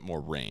 a little bit more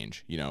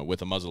range. You know,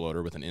 with a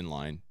muzzleloader, with an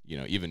inline,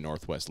 even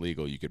Northwest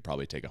legal, you could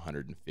probably take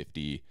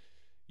 150,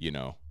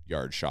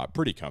 yard shot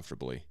pretty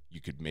comfortably. You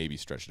could maybe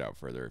stretch it out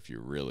further if you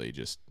really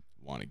just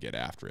want to get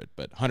after it.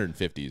 But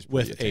 150 is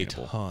pretty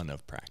attainable. A ton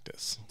of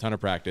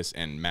practice.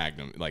 And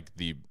Magnum,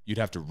 you'd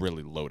have to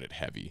really load it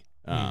heavy.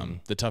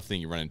 The tough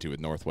thing you run into with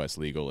Northwest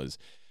legal is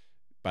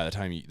by the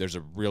time there's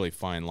a really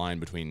fine line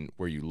between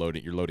where you're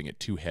loading it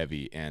too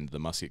heavy and the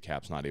musket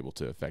cap's not able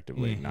to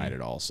effectively ignite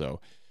at all.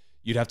 So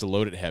you'd have to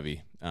load it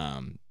heavy.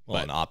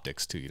 But in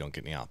optics too, you don't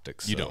get any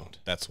optics. You don't.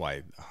 That's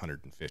why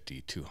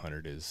 150,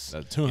 200 is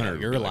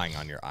 200. You're relying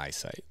on your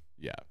eyesight.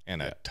 Yeah,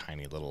 and a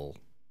tiny little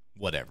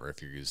whatever.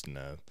 If you're using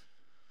a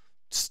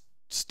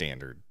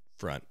standard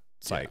front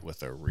sight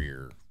with a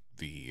rear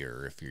V,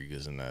 or if you're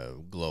using a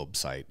globe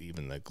sight,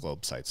 even the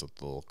globe sights with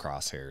the little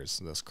crosshairs,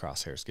 those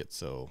crosshairs get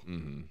so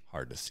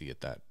hard to see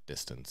at that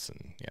distance,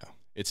 and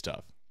it's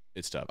tough.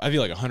 I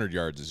feel like 100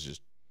 yards is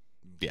just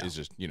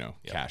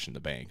cash in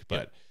the bank,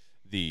 but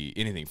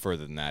anything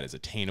further than that is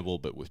attainable,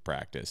 but with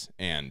practice.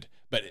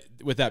 But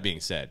with that being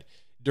said,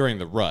 during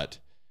the rut,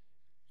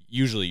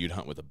 usually you'd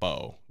hunt with a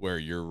bow, where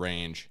your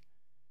range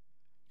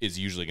is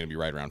usually going to be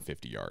right around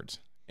 50 yards,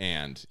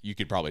 and you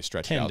could probably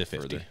stretch it out 50,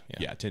 further.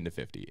 Yeah, 10 to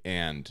 50,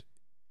 and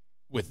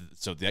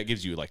so that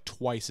gives you like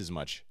twice as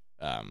much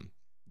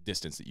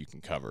distance that you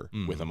can cover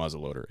with a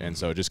muzzleloader, and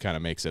so it just kind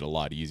of makes it a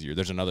lot easier.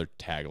 There's another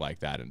tag like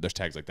that, and there's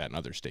tags like that in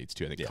other states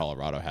too. I think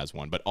Colorado has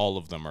one, but all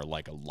of them are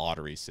like a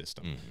lottery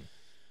system,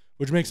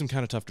 which makes them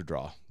kind of tough to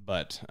draw.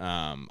 But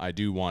I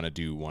do want to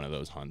do one of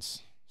those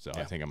hunts, so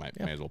I think I may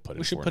as well put in.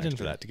 We should put in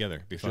for that together.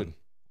 It'd be fun.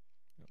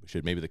 We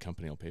should. Maybe the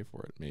company will pay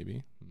for it.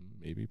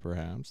 Maybe,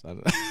 perhaps. I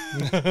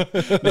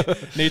don't know.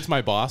 Nate's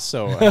my boss,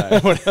 so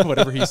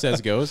whatever he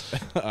says goes.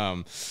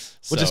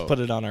 We'll just put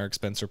it on our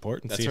expense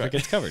report and see if it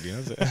gets covered.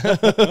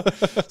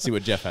 See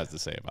what Jeff has to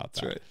say about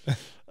that.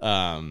 That's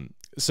right.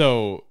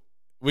 So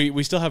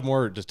we still have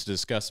more to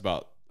discuss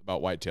about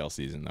whitetail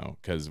season, though,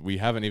 because we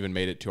haven't even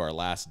made it to our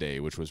last day,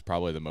 which was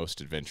probably the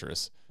most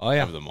adventurous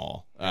of them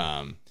all.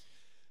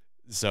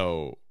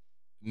 So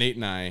Nate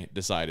and I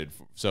decided.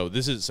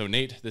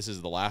 Nate, this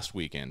is the last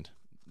weekend.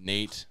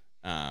 Nate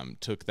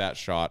took that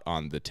shot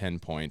on the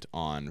 10-point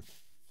on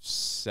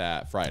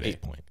Friday.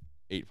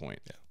 8-point.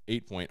 Yeah.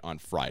 8-point on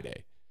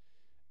Friday.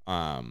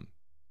 Right,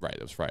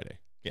 that was Friday.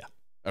 Yeah.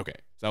 Okay,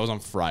 so that was on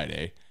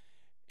Friday,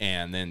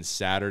 and then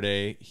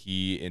Saturday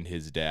he and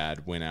his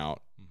dad went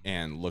out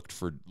and looked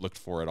for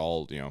it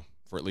all,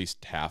 for at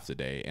least half the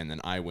day, and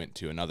then I went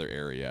to another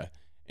area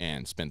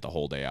and spent the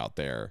whole day out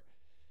there,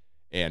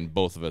 and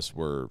both of us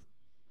were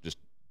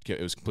it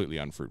was completely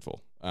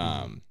unfruitful.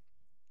 And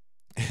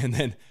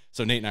then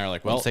so Nate and I are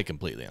like, well, I'll say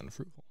completely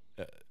unfruitful.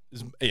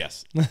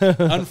 Yes,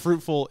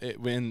 unfruitful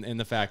in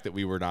the fact that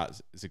we were not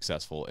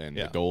successful in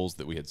the goals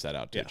that we had set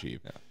out to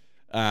achieve.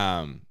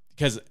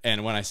 Because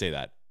and when I say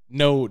that,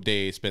 no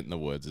day spent in the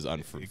woods is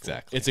unfruitful.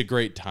 Exactly, it's a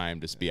great time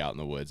to be out in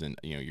the woods, and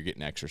you're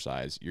getting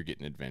exercise, you're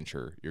getting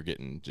adventure, you're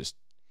getting just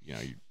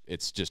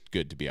it's just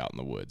good to be out in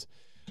the woods.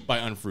 By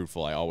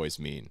unfruitful, I always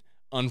mean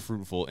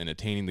unfruitful in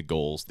attaining the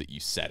goals that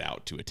you set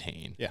out to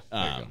attain.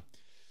 Yeah.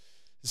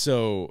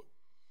 So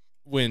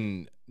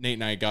when Nate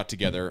and I got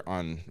together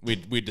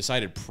we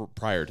decided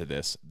prior to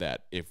this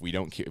that if we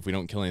don't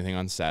kill anything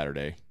on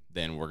Saturday,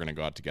 then we're going to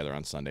go out together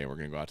on Sunday. We're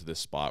going to go out to this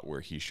spot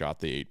where he shot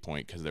the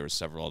 8-point because there was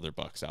several other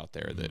bucks out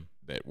there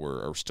that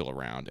are still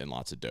around and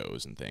lots of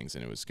does and things.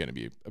 And it was going to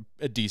be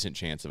a decent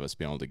chance of us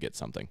being able to get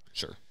something.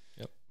 Sure.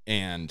 Yep.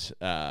 And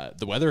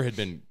the weather had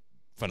been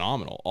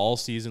phenomenal all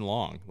season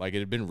long. Like, it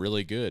had been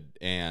really good.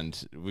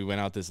 And we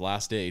went out this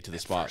last day to the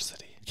spot.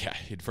 Yeah,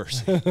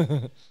 adversity.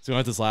 So we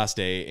went this last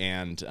day,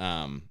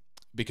 and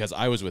because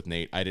I was with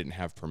Nate, I didn't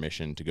have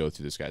permission to go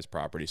through this guy's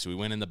property. So we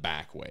went in the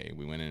back way.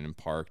 We went in and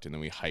parked, and then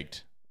we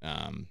hiked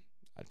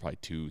probably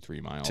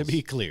 2-3 miles. To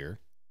be clear,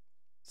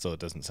 so it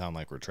doesn't sound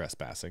like we're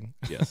trespassing.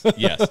 Yes.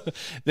 Yes.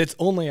 That's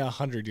only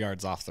 100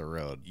 yards off the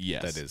road.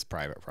 Yes. That is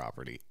private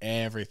property.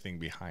 Everything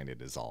behind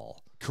it is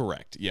all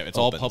correct. Yeah, it's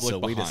open. all public. So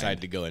we behind.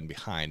 decided to go in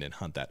behind and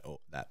hunt that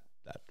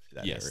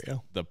yes,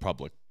 area, the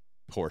public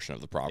portion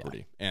of the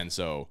property. Yeah. And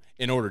so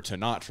in order to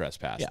not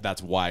trespass,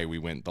 that's why we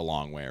went the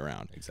long way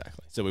around.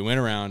 Exactly. So we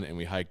went around and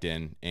we hiked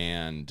in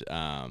and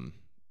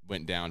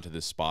went down to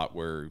this spot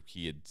where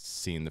he had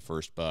seen the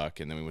first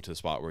buck, and then we went to the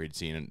spot where he'd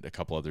seen a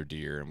couple other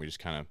deer, and we just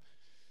kind of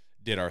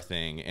did our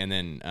thing, and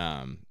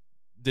then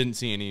didn't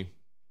see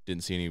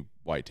any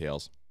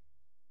whitetails.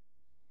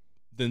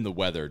 Then the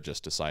weather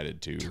just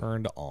decided to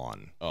turned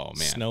on. Oh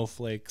man,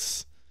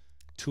 snowflakes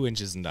 2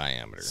 inches in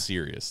diameter.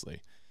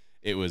 Seriously.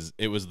 It was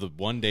the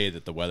one day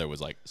that the weather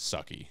was like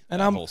sucky.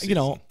 And I'm, you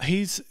know,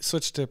 he's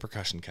switched to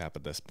percussion cap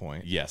at this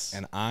point. Yes.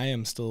 And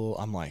I'm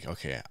like,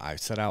 okay, I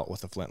set out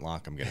with a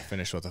flintlock. I'm going to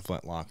finish with a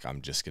flintlock.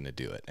 I'm just going to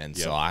do it. And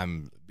so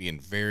I'm being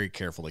very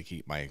careful to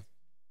keep my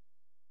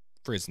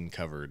frizzen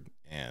covered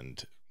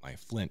and my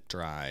flint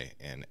dry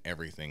and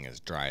everything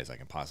as dry as I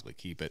can possibly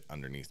keep it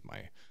underneath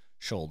my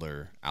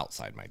shoulder,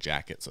 outside my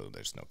jacket, so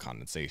there's no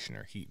condensation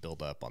or heat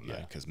buildup on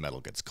that, because metal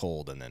gets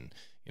cold. And then,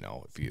 you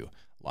know,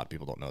 a lot of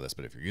people don't know this,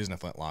 but if you're using a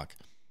flintlock,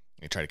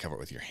 you try to cover it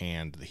with your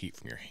hand, the heat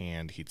from your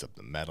hand heats up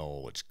the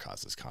metal, which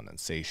causes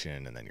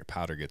condensation, and then your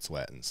powder gets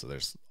wet. And so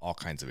there's all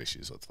kinds of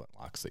issues with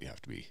flintlocks that you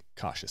have to be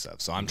cautious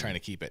of. So I'm trying to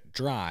keep it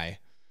dry,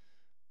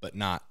 but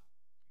not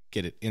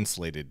get it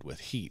insulated with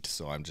heat.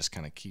 So I'm just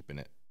kind of keeping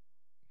it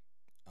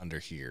under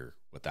here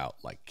without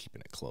like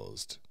keeping it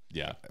closed.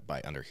 Yeah.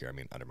 By under here, I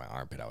mean under my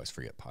armpit. I always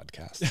forget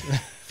podcast.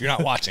 If you're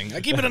not watching, I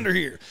keep it under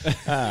here.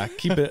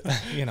 Keep it,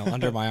 you know,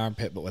 under my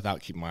armpit, but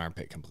without keeping my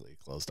armpit completely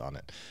closed on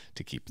it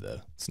to keep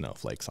the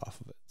snowflakes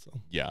off of it. So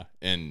yeah,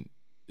 and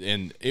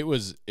it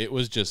was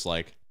just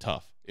like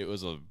tough. It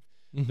was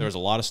there was a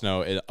lot of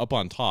snow up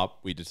on top.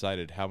 We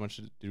decided, how much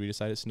did we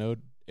decide it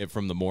snowed?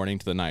 From the morning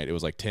to the night, it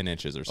was like 10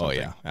 inches or something.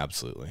 Oh yeah,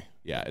 absolutely.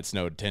 Yeah, it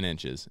snowed 10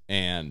 inches,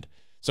 and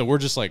so we're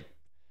just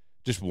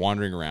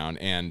wandering around,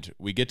 and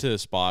we get to the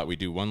spot, we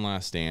do one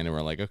last stand, and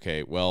we're like,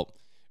 okay, well,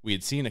 we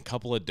had seen a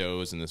couple of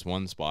does in this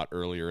one spot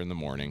earlier in the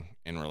morning,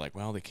 and we're like,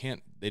 well, they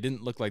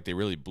didn't look like they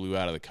really blew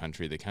out of the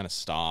country. They kind of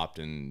stopped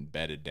and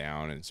bedded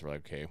down, and so we're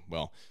like, okay,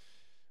 well,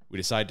 we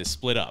decided to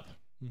split up.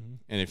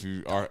 And if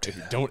you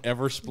don't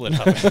ever split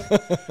up.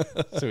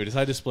 So we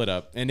decided to split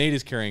up, and Nate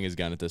is carrying his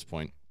gun at this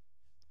point.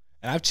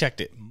 And I've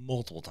checked it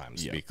multiple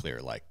times to be clear.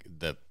 Like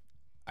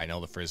I know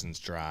the frizzen's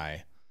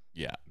dry.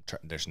 Yeah.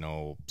 There's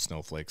no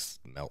snowflakes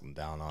melting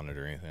down on it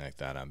or anything like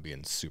that. I'm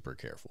being super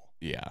careful.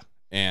 Yeah.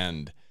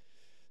 And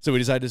so we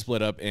decided to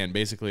split up, and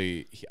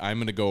basically I'm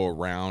going to go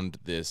around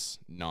this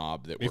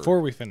knob that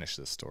before we finish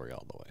this story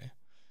all the way,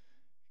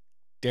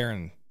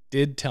 Darren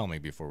did tell me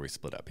before we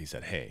split up, he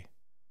said, hey,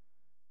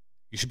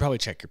 you should probably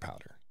check your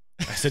powder.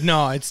 I said,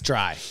 no, it's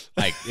dry.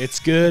 Like, it's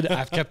good.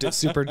 I've kept it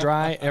super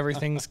dry.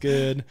 Everything's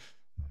good.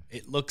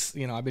 It looks,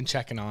 you know, I've been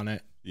checking on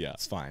it. Yeah.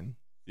 It's fine.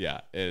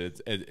 Yeah.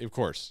 It's of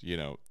course, you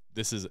know,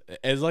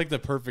 it's like the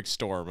perfect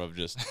storm of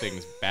just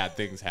bad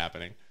things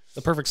happening.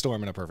 The perfect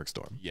storm in a perfect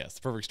storm. Yes,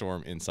 the perfect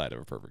storm inside of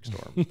a perfect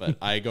storm. But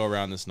I go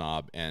around this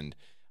knob, and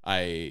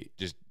I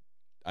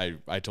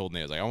told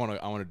Nate, I was like, I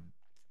want to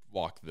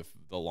walk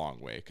the long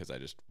way, because I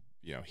just,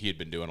 you know, he had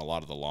been doing a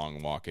lot of the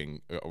long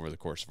walking over the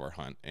course of our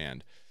hunt,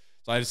 and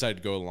so I decided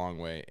to go the long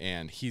way,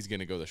 and he's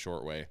gonna go the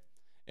short way,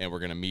 and we're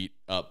gonna meet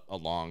up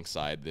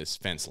alongside this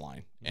fence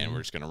line, and we're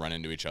just gonna run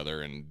into each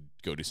other and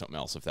go do something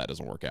else if that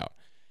doesn't work out.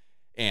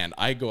 And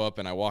I go up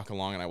and I walk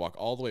along, and I walk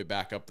all the way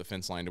back up the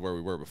fence line to where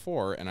we were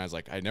before. And I was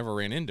like, I never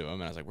ran into him.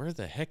 And I was like, where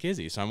the heck is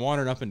he? So I'm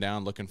wandering up and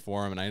down looking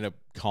for him. And I ended up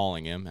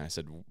calling him. And I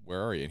said,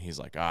 where are you? And he's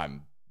like,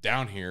 I'm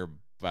down here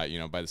by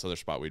this other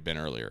spot we'd been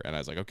earlier. And I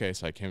was like, okay.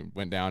 So I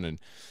went down and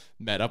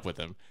met up with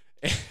him.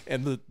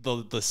 And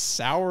the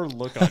sour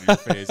look on your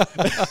face.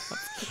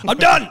 I'm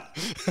done.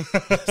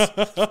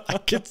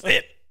 That's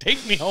it.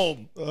 Take me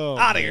home.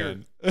 Out of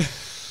here.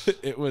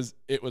 It was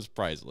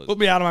priceless. Put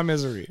me out of my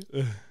misery.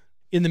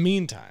 In the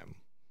meantime,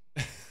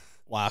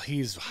 while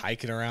he's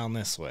hiking around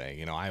this way,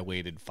 you know, I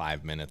waited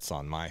 5 minutes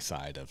on my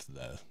side of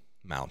the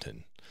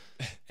mountain,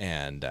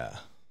 and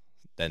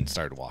then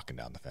started walking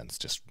down the fence,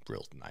 just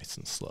real nice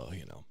and slow,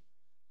 you know.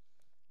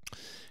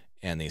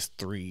 And these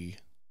 3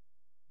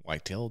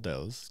 whitetail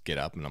does get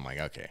up, and I'm like,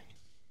 okay,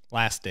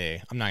 last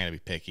day, I'm not going to be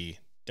picky.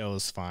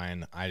 Doe's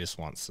fine. I just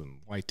want some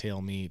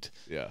whitetail meat.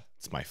 Yeah.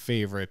 It's my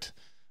favorite.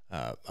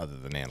 other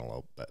than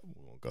antelope, but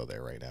we won't go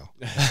there right now.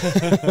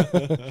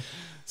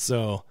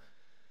 So,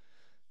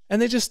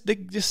 and they just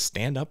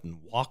stand up and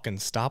walk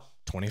and stop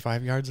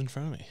 25 yards in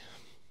front of me.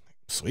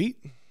 Sweet.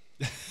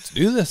 Let's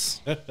do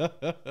this. You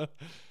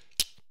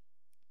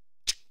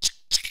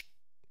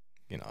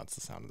know, it's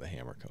the sound of the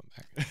hammer coming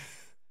back.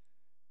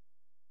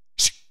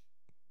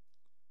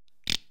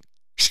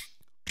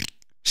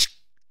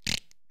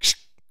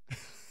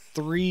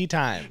 3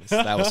 times.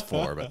 That was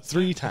 4, but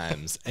 3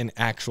 times in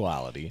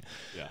actuality.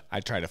 Yeah. I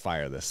try to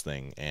fire this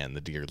thing and the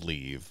deer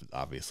leave.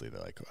 Obviously,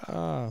 they're like,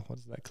 "Ah, what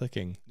is that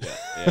clicking?"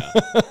 Yeah.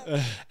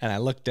 And I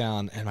look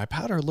down and my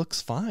powder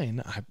looks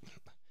fine.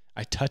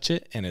 I touch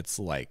it and it's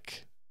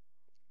like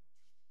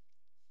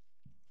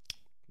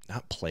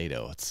not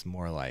Play-Doh. It's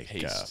more like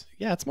paste.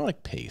 Yeah, it's more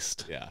like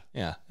paste. Yeah.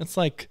 Yeah. It's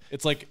like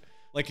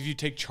if you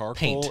take charcoal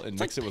paint. and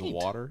It's mix like it with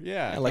paint. water.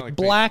 Yeah. Yeah, like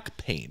black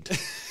paint.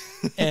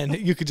 And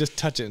you could just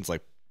touch it and it's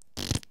like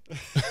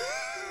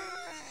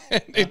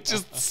and it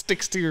just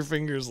sticks to your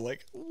fingers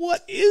like,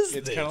 what is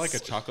this? It's kind of like a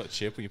chocolate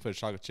chip. When you put a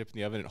chocolate chip in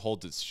the oven, it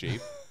holds its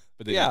shape,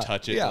 but then Yeah, you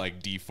touch it, yeah. it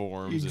like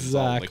deforms. Exactly. And it's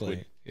all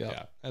liquid.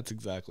 Yeah. That's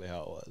exactly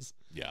how it was.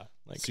 Yeah.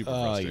 Like, super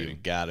oh, frustrating. you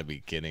gotta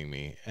be kidding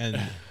me.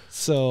 And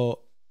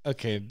so,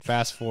 okay,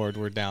 fast forward,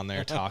 we're down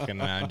there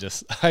talking, and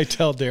I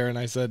tell Darren,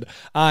 I said,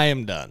 I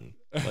am done.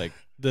 Like,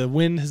 the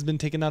wind has been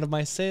taken out of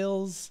my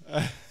sails.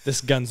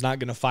 This gun's not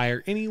gonna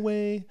fire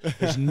anyway.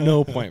 There's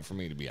no point for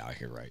me to be out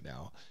here right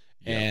now.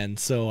 Yeah. And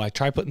so I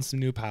try putting some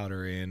new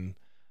powder in,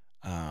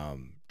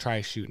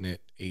 try shooting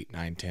it 8,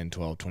 9, 10,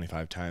 12,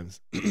 25 times.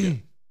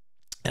 And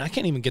I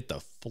can't even get the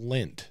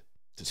flint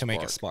to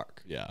make it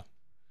spark. Yeah.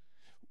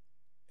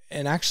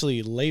 And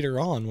actually later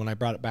on, when I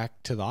brought it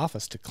back to the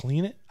office to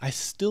clean it, I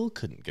still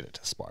couldn't get it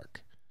to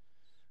spark.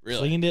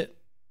 Really? Cleaned it,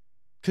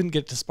 couldn't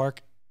get it to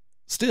spark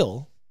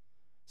still.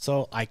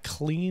 So I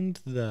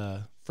cleaned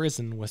the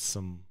frizzen with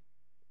some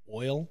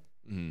oil,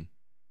 and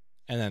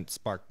then it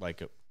sparked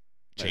like a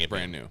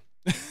brand new.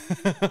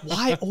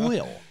 Why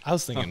oil? I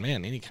was thinking,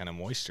 man, any kind of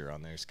moisture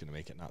on there is going to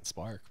make it not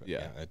spark. But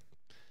yeah, it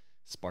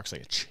sparks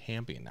like a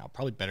champion now.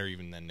 Probably better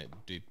even than it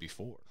did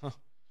before. Huh.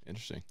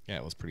 Interesting. Yeah,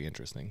 it was pretty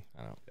interesting.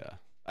 I don't. Yeah.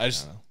 I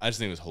just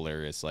think it was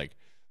hilarious. Like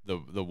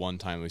the one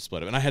time we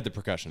split up, and I had the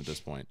percussion at this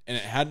point, and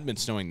it hadn't been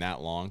snowing that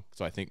long,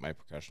 so I think my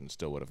percussion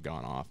still would have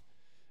gone off.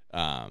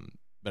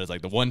 But it's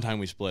like the one time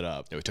we split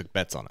up. Yeah, we took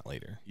bets on it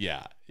later.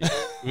 Yeah,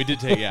 we did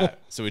take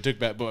So we took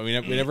bet, but we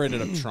never ended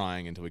up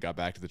trying until we got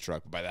back to the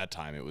truck. But by that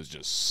time, it was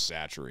just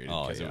saturated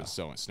because it was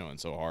snowing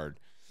so hard.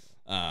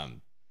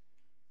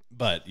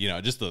 But you know,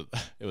 it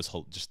was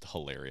just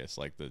hilarious.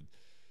 Like the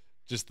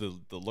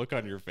look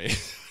on your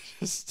face,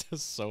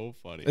 just so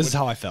funny. This is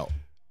how I felt.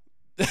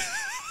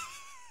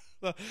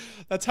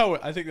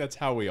 I think that's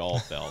how we all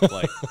felt.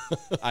 Like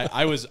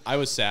I was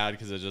sad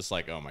because it's just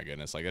like, oh my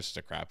goodness, like that's just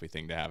a crappy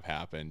thing to have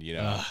happen, you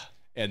know.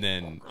 And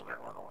then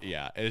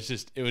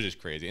it was just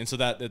crazy. And so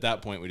that at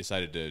that point we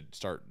decided to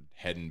start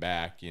heading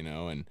back, you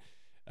know, and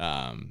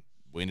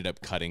we ended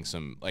up cutting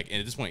some, like, and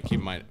at this point, keep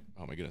in mind,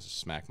 oh my goodness, I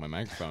smacked my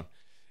microphone.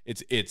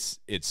 It's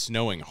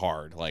snowing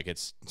hard, like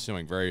it's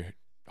snowing very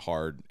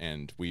hard,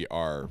 and we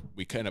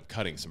end up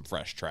cutting some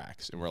fresh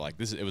tracks, and we're like,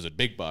 it was a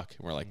big buck,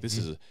 and we're like, this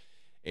is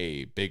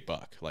a big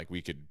buck, like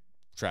we could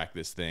track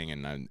this thing,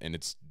 and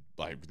it's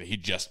like he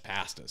just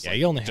passed us. Yeah, like,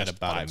 you only had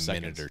about a 5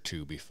 minute seconds. or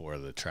two before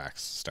the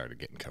tracks started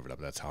getting covered up.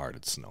 That's how hard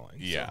it's snowing.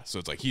 Yeah, so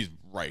it's like he's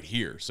right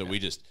here. So we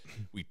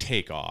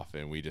take off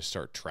and we just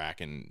start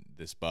tracking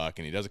this buck,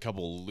 and he does a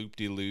couple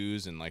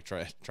loop-de-loos and like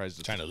trying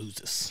to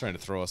lose us, trying to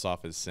throw us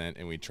off his scent,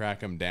 and we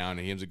track him down,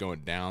 and he ends up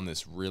going down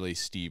this really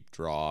steep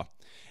draw.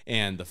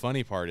 And the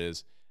funny part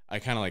is, I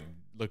kind of like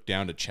look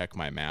down to check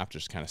my map,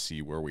 just kind of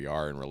see where we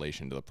are in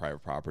relation to the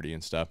private property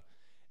and stuff,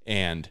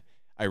 and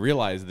I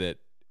realized that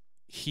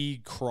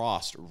he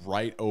crossed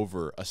right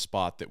over a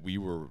spot that we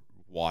were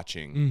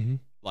watching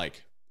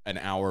like an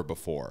hour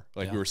before.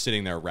 Like we were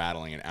sitting there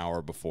rattling an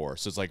hour before.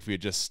 So it's like if we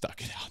had just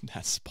stuck it out in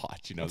that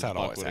spot, you know, that's how it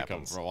always would have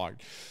come happens. from a walk.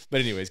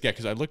 But anyways, yeah,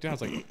 because I looked down, I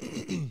was like,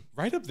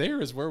 right up there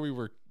is where we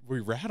were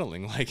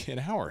rattling like an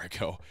hour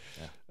ago.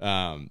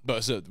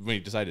 But so we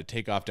decided to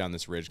take off down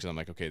this ridge because I'm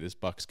like, okay, this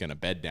buck's gonna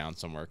bed down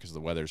somewhere because the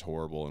weather's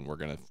horrible, and we're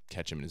gonna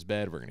catch him in his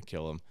bed. We're gonna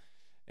kill him.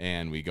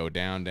 And we go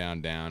down,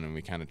 down, down, and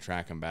we kind of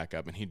track him back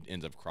up, and he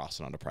ends up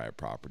crossing onto private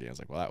property. I was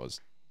like, well, that was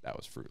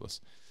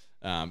fruitless.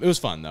 It was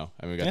fun though.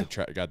 I mean, we got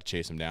to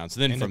chase him down. So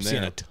then from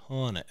there, a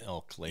ton of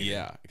elk later.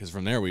 yeah, because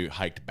from there we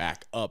hiked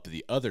back up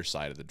the other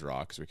side of the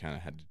draw because we kind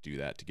of had to do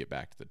that to get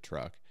back to the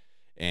truck,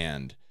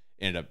 and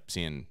ended up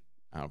seeing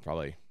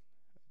probably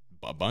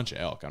a bunch of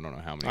elk. I don't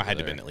know how many. I had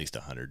to have been at least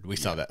 100. We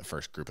saw that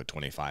first group of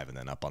 25, and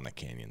then up on the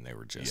canyon they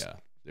were just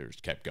they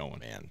just kept going.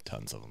 Man,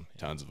 tons of them.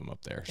 Tons of them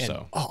up there. And,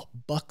 so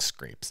buck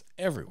scrapes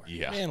everywhere.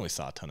 Yeah. Man, we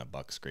saw a ton of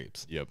buck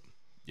scrapes. Yep.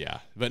 Yeah,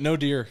 but no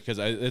deer because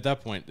at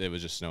that point it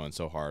was just snowing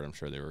so hard. I'm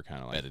sure they were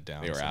kind of like bedded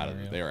down. They were out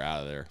of they were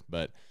out of there.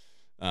 But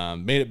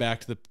made it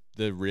back to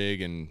the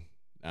rig and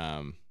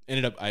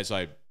ended up.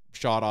 I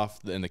shot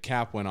off, and the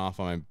cap went off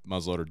on my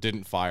muzzleloader,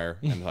 didn't fire,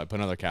 and I put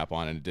another cap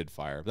on, and it did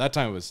fire. But that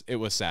time it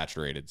was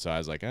saturated, so I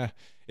was like,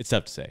 it's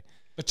tough to say.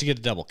 But you get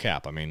a double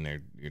cap. I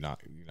mean, you're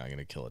not going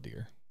to kill a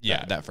deer.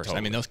 Yeah, that first. Totally.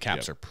 I mean, those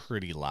caps Yep. are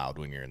pretty loud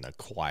when you're in the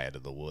quiet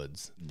of the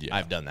woods. Yeah,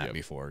 I've done that yep.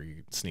 before.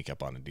 You sneak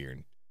up on a deer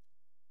and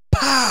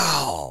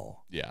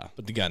pow! Yeah.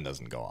 But the gun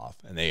doesn't go off,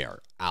 and they are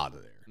out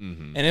of there.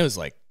 Mm-hmm. And it was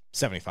like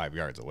 75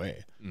 yards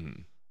away,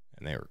 Mm-hmm.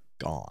 and they were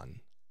gone.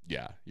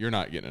 Yeah, you're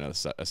not getting a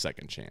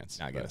second chance.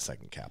 Not getting a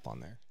second cap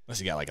on there. Unless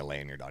you got like a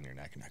lanyard on your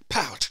neck and like,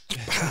 pow,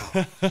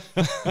 pow.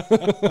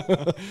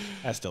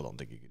 I still don't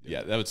think you could do it.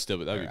 Yeah,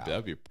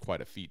 that'd be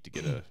quite a feat to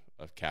get a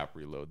cap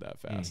reload that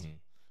fast. Mm-hmm.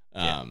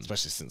 Yeah,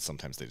 especially since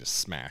sometimes they just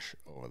smash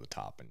over the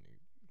top and you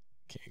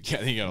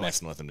can't you gotta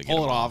messing with them to get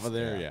pull them it off of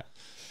there.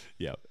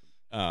 Yeah.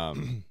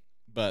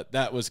 But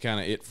that was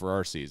kind of it for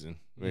our season.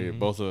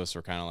 Both of us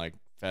were kind of like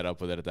fed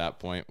up with it at that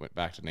point. Went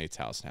back to Nate's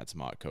house and had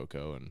some hot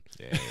cocoa and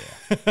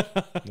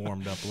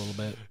warmed up a little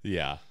bit.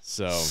 Yeah,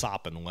 so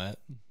sopping wet.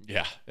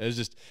 Yeah,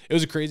 it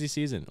was a crazy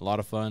season. A lot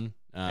of fun.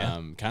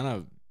 Kind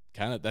of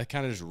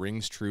just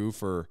rings true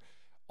for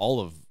all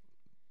of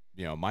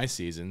my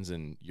seasons,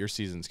 and your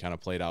seasons kind of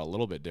played out a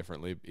little bit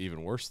differently,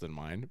 even worse than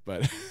mine.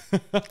 But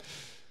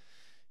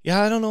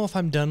yeah, I don't know if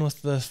I'm done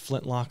with the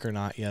flintlock or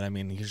not yet. I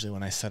mean, usually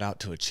when I set out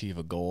to achieve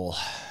a goal,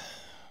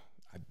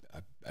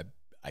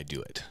 I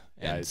do it.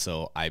 Yeah, and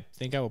so I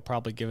think I will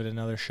probably give it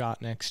another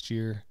shot next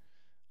year.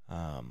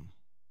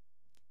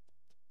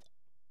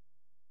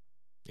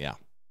 Yeah,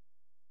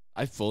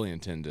 I fully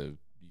intend to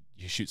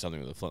shoot something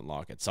with a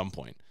flintlock at some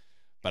point,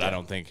 but I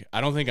don't think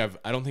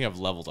I've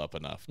leveled up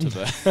enough to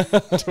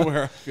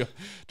the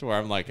to where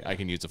I'm like I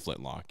can use a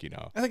flintlock.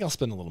 I think I'll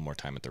spend a little more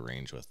time at the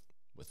range with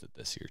it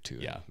this year too.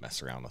 Yeah, and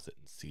mess around with it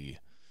and see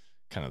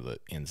kind of the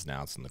ins and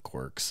outs and the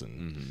quirks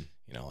and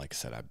like I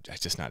said, I'm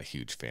just not a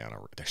huge fan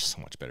of. There's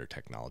so much better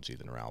technology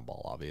than round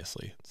ball.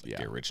 Obviously, it's like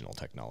the original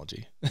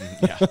technology.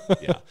 Yeah.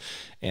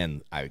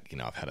 And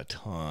I've had a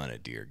ton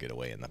of deer get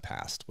away in the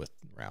past with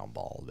round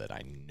ball that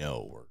I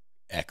know were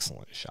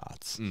excellent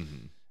shots.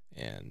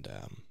 And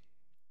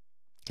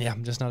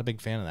I'm just not a big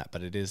fan of that.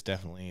 But it is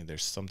definitely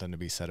there's something to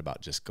be said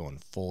about just going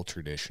full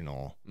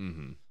traditional.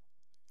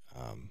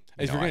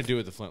 If you're gonna do it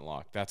with the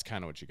flintlock, that's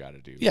kind of what you got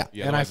to do. Yeah,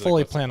 and I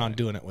fully plan on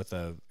doing it with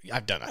a.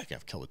 I think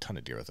I've killed a ton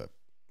of deer with a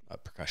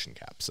percussion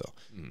cap, so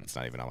it's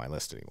not even on my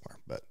list anymore.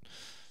 But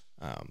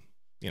I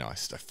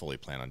fully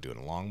plan on doing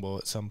a longbow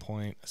at some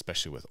point,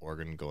 especially with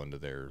Oregon going to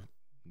their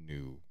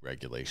new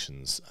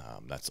regulations.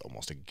 That's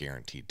almost a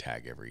guaranteed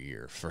tag every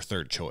year for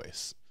third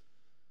choice.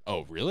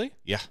 Oh, really?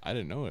 Yeah, I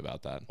didn't know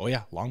about that. Oh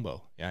yeah,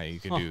 longbow. Yeah, you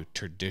can do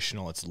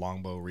traditional. It's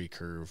longbow,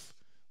 recurve,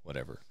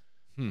 whatever.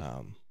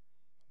 I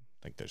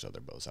think there's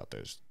other bows out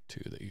there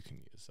too that you can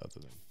use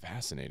other than.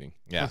 Fascinating.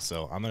 Yeah,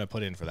 so I'm gonna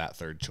put in for that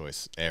third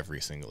choice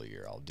every single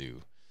year. I'll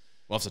do.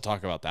 We'll have to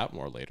talk about that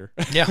more later.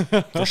 Yeah,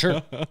 for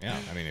sure. Yeah,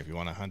 I mean, if you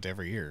want to hunt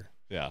every year,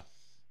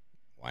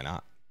 why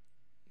not?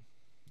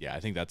 Yeah, I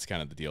think that's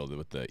kind of the deal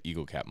with the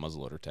Eagle Cap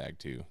muzzleloader tag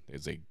too.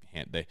 Is they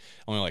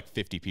only like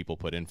 50 people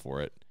put in for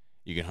it.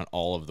 You can hunt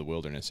all of the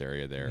wilderness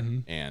area there,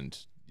 and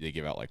they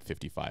give out like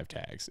 55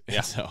 tags.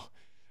 Yeah. So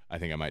I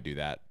think I might do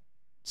that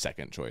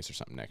second choice or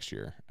something next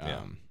year.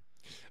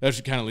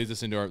 That kind of leads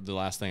us into the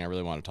last thing I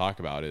really want to talk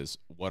about is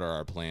what are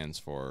our plans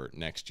for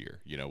next year?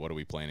 What are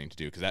we planning to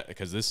do?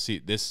 Because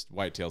this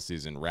whitetail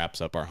season wraps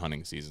up our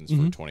hunting seasons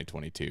for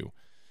 2022.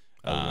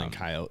 Other than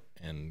coyote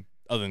and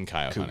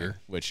cougar hunting,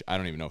 which I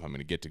don't even know if I'm going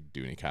to get to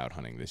do any coyote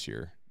hunting this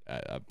year.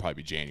 Probably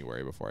be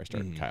January before I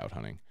start coyote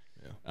hunting.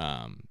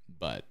 Yeah.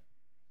 But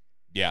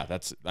yeah,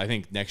 I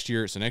think next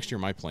year. So next year,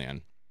 my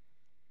plan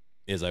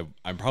is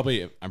I'm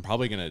probably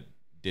going to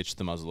ditch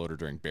the muzzleloader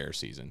during bear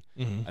season.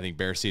 I think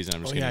bear season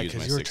I'm just going to use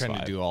my 6.5. You were trying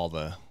to do all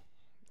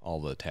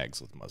the tags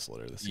with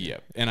muzzleloader this year.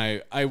 Yeah,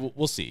 and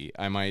we'll see.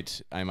 I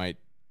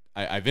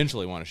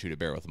eventually want to shoot a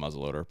bear with a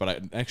muzzleloader,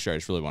 but next year I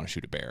just really want to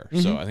shoot a bear.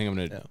 So I think I'm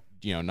going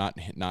to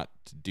not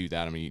to do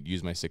that. I'm going to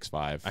use my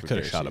 6.5. I could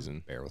have shot a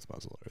bear with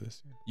muzzleloader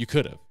this year. You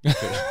could have.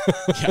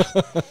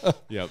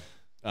 Yeah.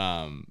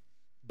 Yep.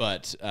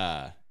 But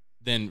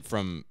then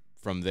from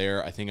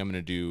there, I think I'm going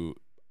to do.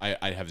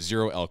 I have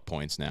 0 elk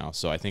points now,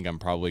 so I think I'm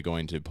probably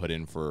going to put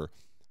in for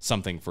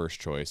something first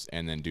choice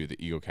and then do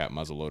the Eagle Cap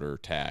muzzleloader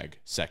tag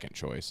second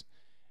choice,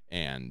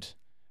 and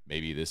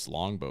maybe this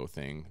longbow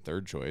thing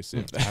third choice.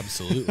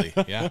 Absolutely,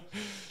 yeah.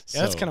 So,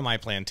 that's kind of my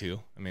plan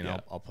too. I mean,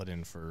 I'll put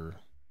in for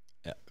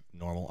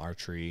normal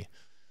archery.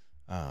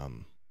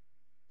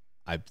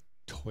 I've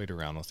toyed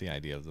around with the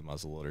idea of the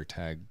muzzleloader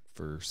tag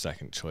for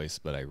second choice,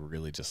 but I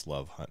really just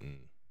love hunting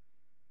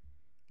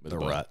the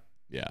rut.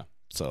 Yeah.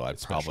 So I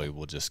probably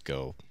will just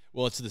go.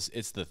 Well, it's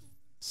the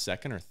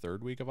second or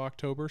third week of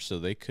October,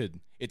 so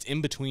it's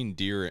in between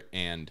deer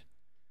and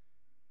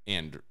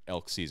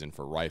elk season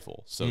for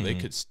rifle, so they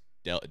could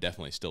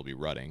definitely still be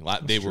rutting.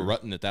 They were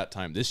rutting at that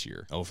time this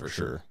year. Oh, for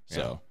sure.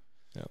 So,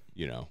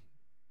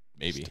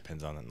 maybe just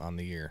depends on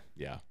the year.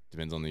 Yeah,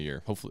 depends on the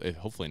year.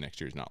 Hopefully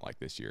next year's not like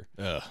this year.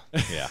 Yeah,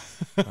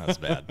 that's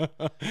bad.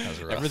 That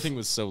was rough. Everything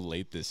was so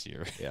late this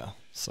year. Yeah,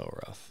 so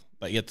rough.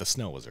 But yet the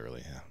snow was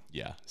early. Yeah.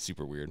 Yeah,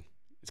 super weird.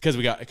 It's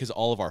because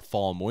all of our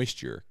fall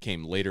moisture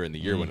came later in the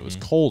year when it was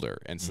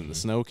colder, and so the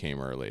snow came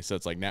early. So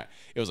it's like now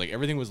it was like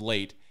everything was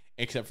late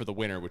except for the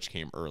winter, which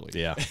came early.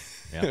 Yeah.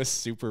 It was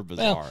super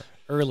bizarre. Well,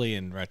 early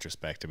in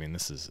retrospect, I mean,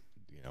 this is,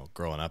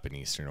 growing up in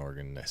Eastern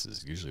Oregon, this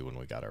is usually when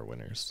we got our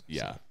winters.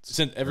 Yeah.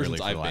 So Ever since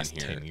for I've the been last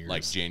 10 here, years.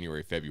 like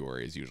January,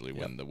 February is usually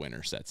when the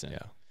winter sets in. Yeah.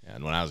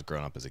 And when I was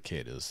growing up as a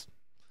kid, it was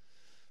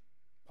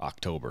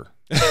October.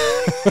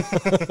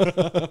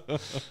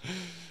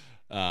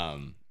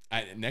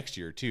 Next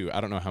year too. I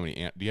don't know how many.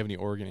 Do you have any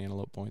Oregon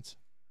antelope points?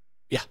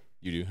 Yeah,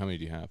 you do. How many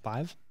do you have?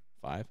 5.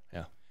 5.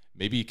 Yeah.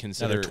 Maybe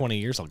consider another 20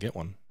 years. I'll get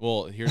one.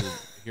 Well, hear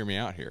me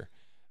out here.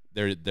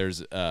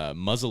 There's a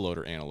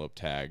muzzleloader antelope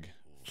tag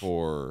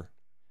for,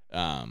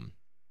 I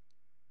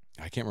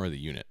can't remember the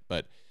unit,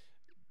 but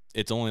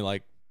it's only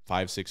like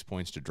 5-6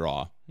 points to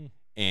draw,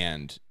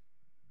 and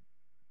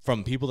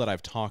from people that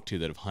I've talked to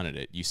that have hunted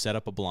it, you set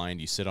up a blind,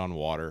 you sit on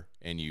water,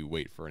 and you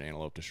wait for an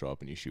antelope to show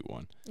up, and you shoot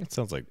one. It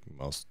sounds like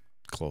most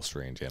close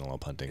range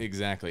antelope hunting.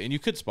 Exactly. And you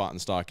could spot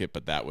and stalk it,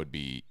 but that would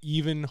be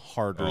even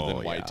harder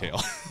than whitetail.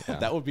 Yeah.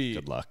 That would be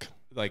good luck.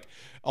 Like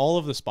all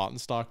of the spot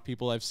and stalk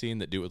people I've seen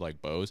that do it with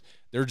like bows,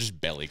 they're just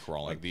belly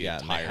crawling the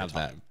entire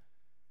time.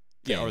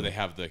 Yeah, or they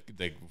have the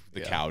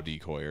cow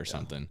decoy or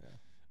something.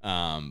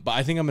 Yeah. But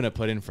I think I'm gonna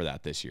put in for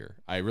that this year.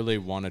 I really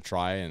want to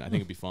try, and I think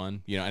it'd be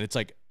fun. And it's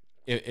like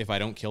if I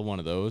don't kill one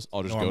of those,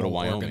 I'll just go to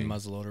Wyoming. Oregon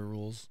muzzleloader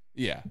rules.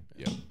 Yeah.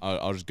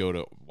 I'll just go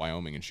to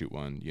Wyoming and shoot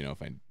one.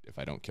 If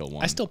I don't kill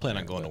one. I still plan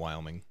on going to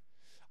Wyoming.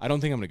 I don't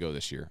think I'm gonna go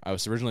this year. I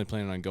was originally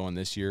planning on going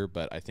this year,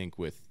 but I think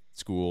with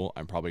school,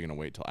 I'm probably gonna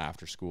wait till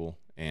after school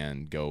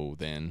and go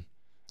then.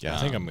 Yeah, I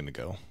think I'm gonna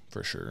go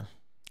for sure.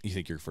 You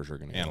think you're for sure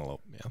gonna go?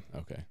 Antelope? Yeah.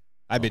 Okay.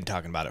 I've been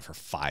talking about it for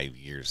 5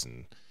 years,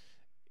 and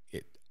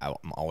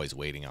I'm always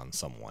waiting on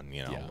someone.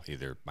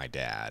 Either my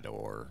dad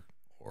or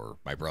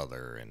my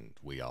brother, and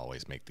we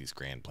always make these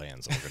grand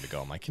plans. And we're gonna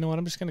go. I'm like, you know what?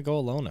 I'm just gonna go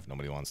alone if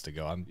nobody wants to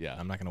go. I'm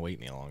not gonna wait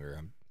any longer.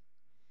 I'm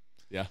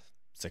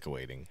sick of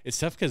waiting. It's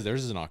tough because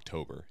theirs is in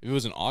October. If it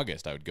was in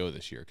August, I would go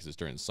this year because it's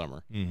during the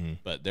summer.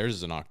 But theirs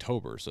is in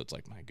October, so it's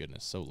like, my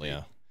goodness, so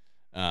late.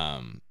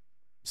 Yeah.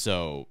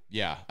 So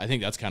yeah, I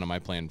think that's kind of my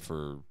plan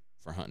for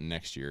hunting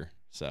next year.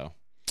 So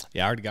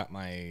yeah, I already got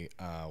my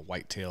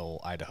whitetail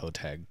Idaho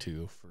tag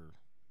too for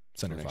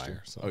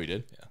centerfire. So. Oh, you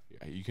did?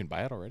 Yeah. You can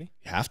buy it already?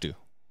 You have to.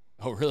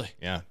 Oh, really?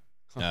 Yeah.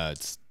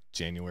 It's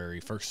January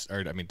 1st,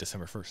 or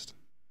December 1st.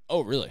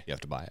 Oh, really? You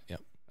have to buy it.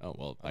 Yep. Oh,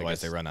 well,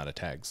 otherwise they run out of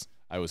tags.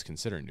 I was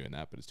considering doing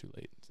that, but it's too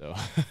late. So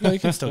no, you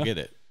can still get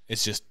it.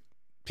 It's just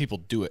people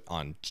do it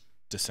on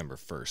December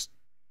 1st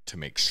to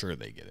make sure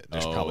they get it.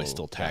 There's probably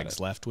still tags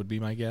left, would be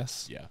my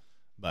guess. Yeah.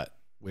 But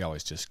we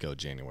always just go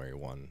January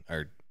 1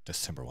 or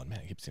December 1.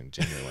 Man, I keep saying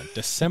January 1.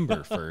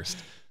 December 1st,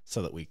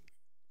 so that we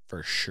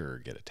for sure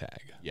get a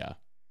tag. Yeah.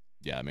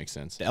 Yeah, that makes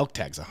sense. The elk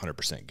tags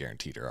 100%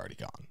 guaranteed are already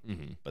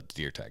gone. But the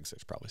deer tags,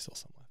 there's probably still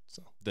some left.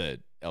 So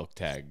the elk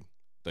tag,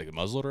 like a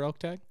muzzleloader elk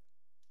tag?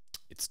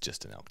 It's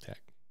just an elk tag.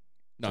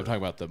 No, I'm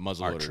talking about the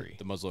muzzleloader. Archery.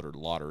 The muzzleloader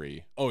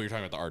lottery. Oh, you're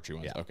talking about the archery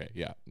ones. Yeah. Okay,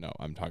 yeah. No,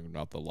 I'm talking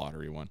about the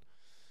lottery one.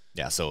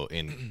 Yeah, so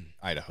in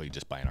Idaho, you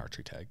just buy an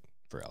archery tag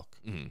for elk.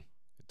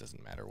 It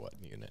doesn't matter what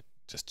unit,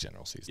 just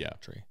general season Yeah.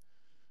 archery.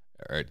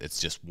 Or it's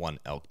just one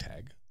elk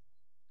tag,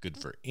 good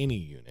for any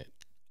unit,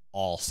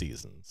 all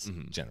seasons,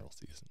 general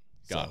season.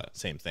 Got it.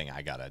 Same thing.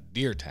 I got a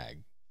deer tag,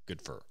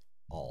 good for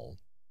all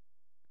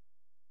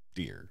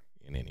deer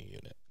in any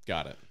unit.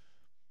 Got it.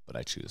 But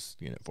I choose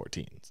unit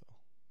 14. So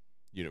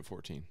Unit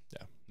 14.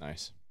 Yeah.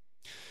 Nice.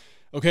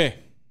 Okay.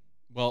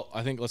 Well,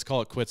 I think let's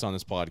call it quits on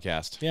this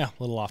podcast. yeah,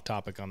 a little off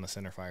topic on the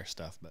centerfire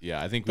stuff, but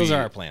Yeah, I think those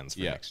are our plans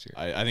for next year.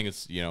 I think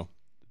it's,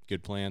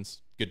 good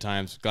plans, good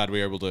times. Glad we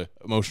were able to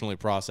emotionally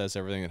process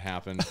everything that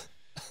happened.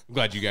 I'm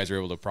glad you guys were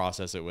able to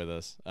process it with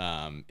us.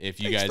 If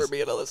you Thanks guys for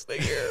being a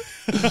listening here.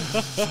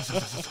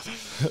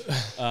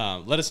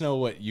 let us know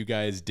what you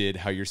guys did,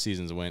 how your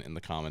seasons went in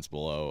the comments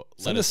below.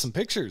 Send us some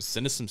pictures.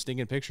 Send us some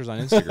stinking pictures on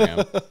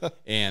Instagram,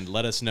 and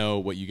let us know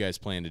what you guys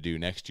plan to do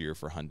next year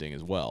for hunting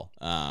as well.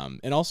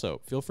 And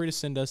also feel free to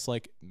send us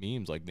like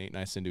memes like Nate and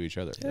I send to each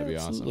other. That'd be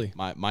absolutely.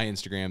 awesome. My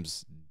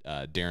Instagram's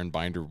Darren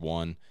Binder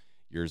 1.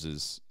 Yours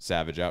is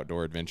Savage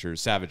Outdoor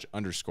Adventures, _Outdoor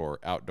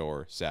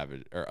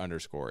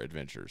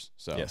Adventures.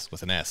 So Yes,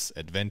 with an S.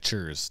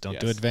 Adventures. Don't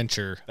do Yes.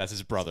 adventure. That's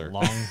his brother.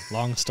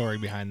 Long story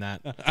behind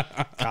that.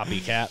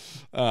 Copycat.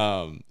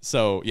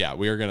 So yeah,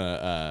 we are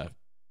gonna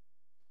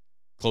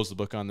close the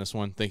book on this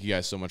one. Thank you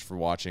guys so much for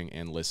watching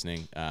and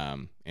listening.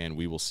 And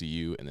we will see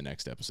you in the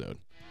next episode.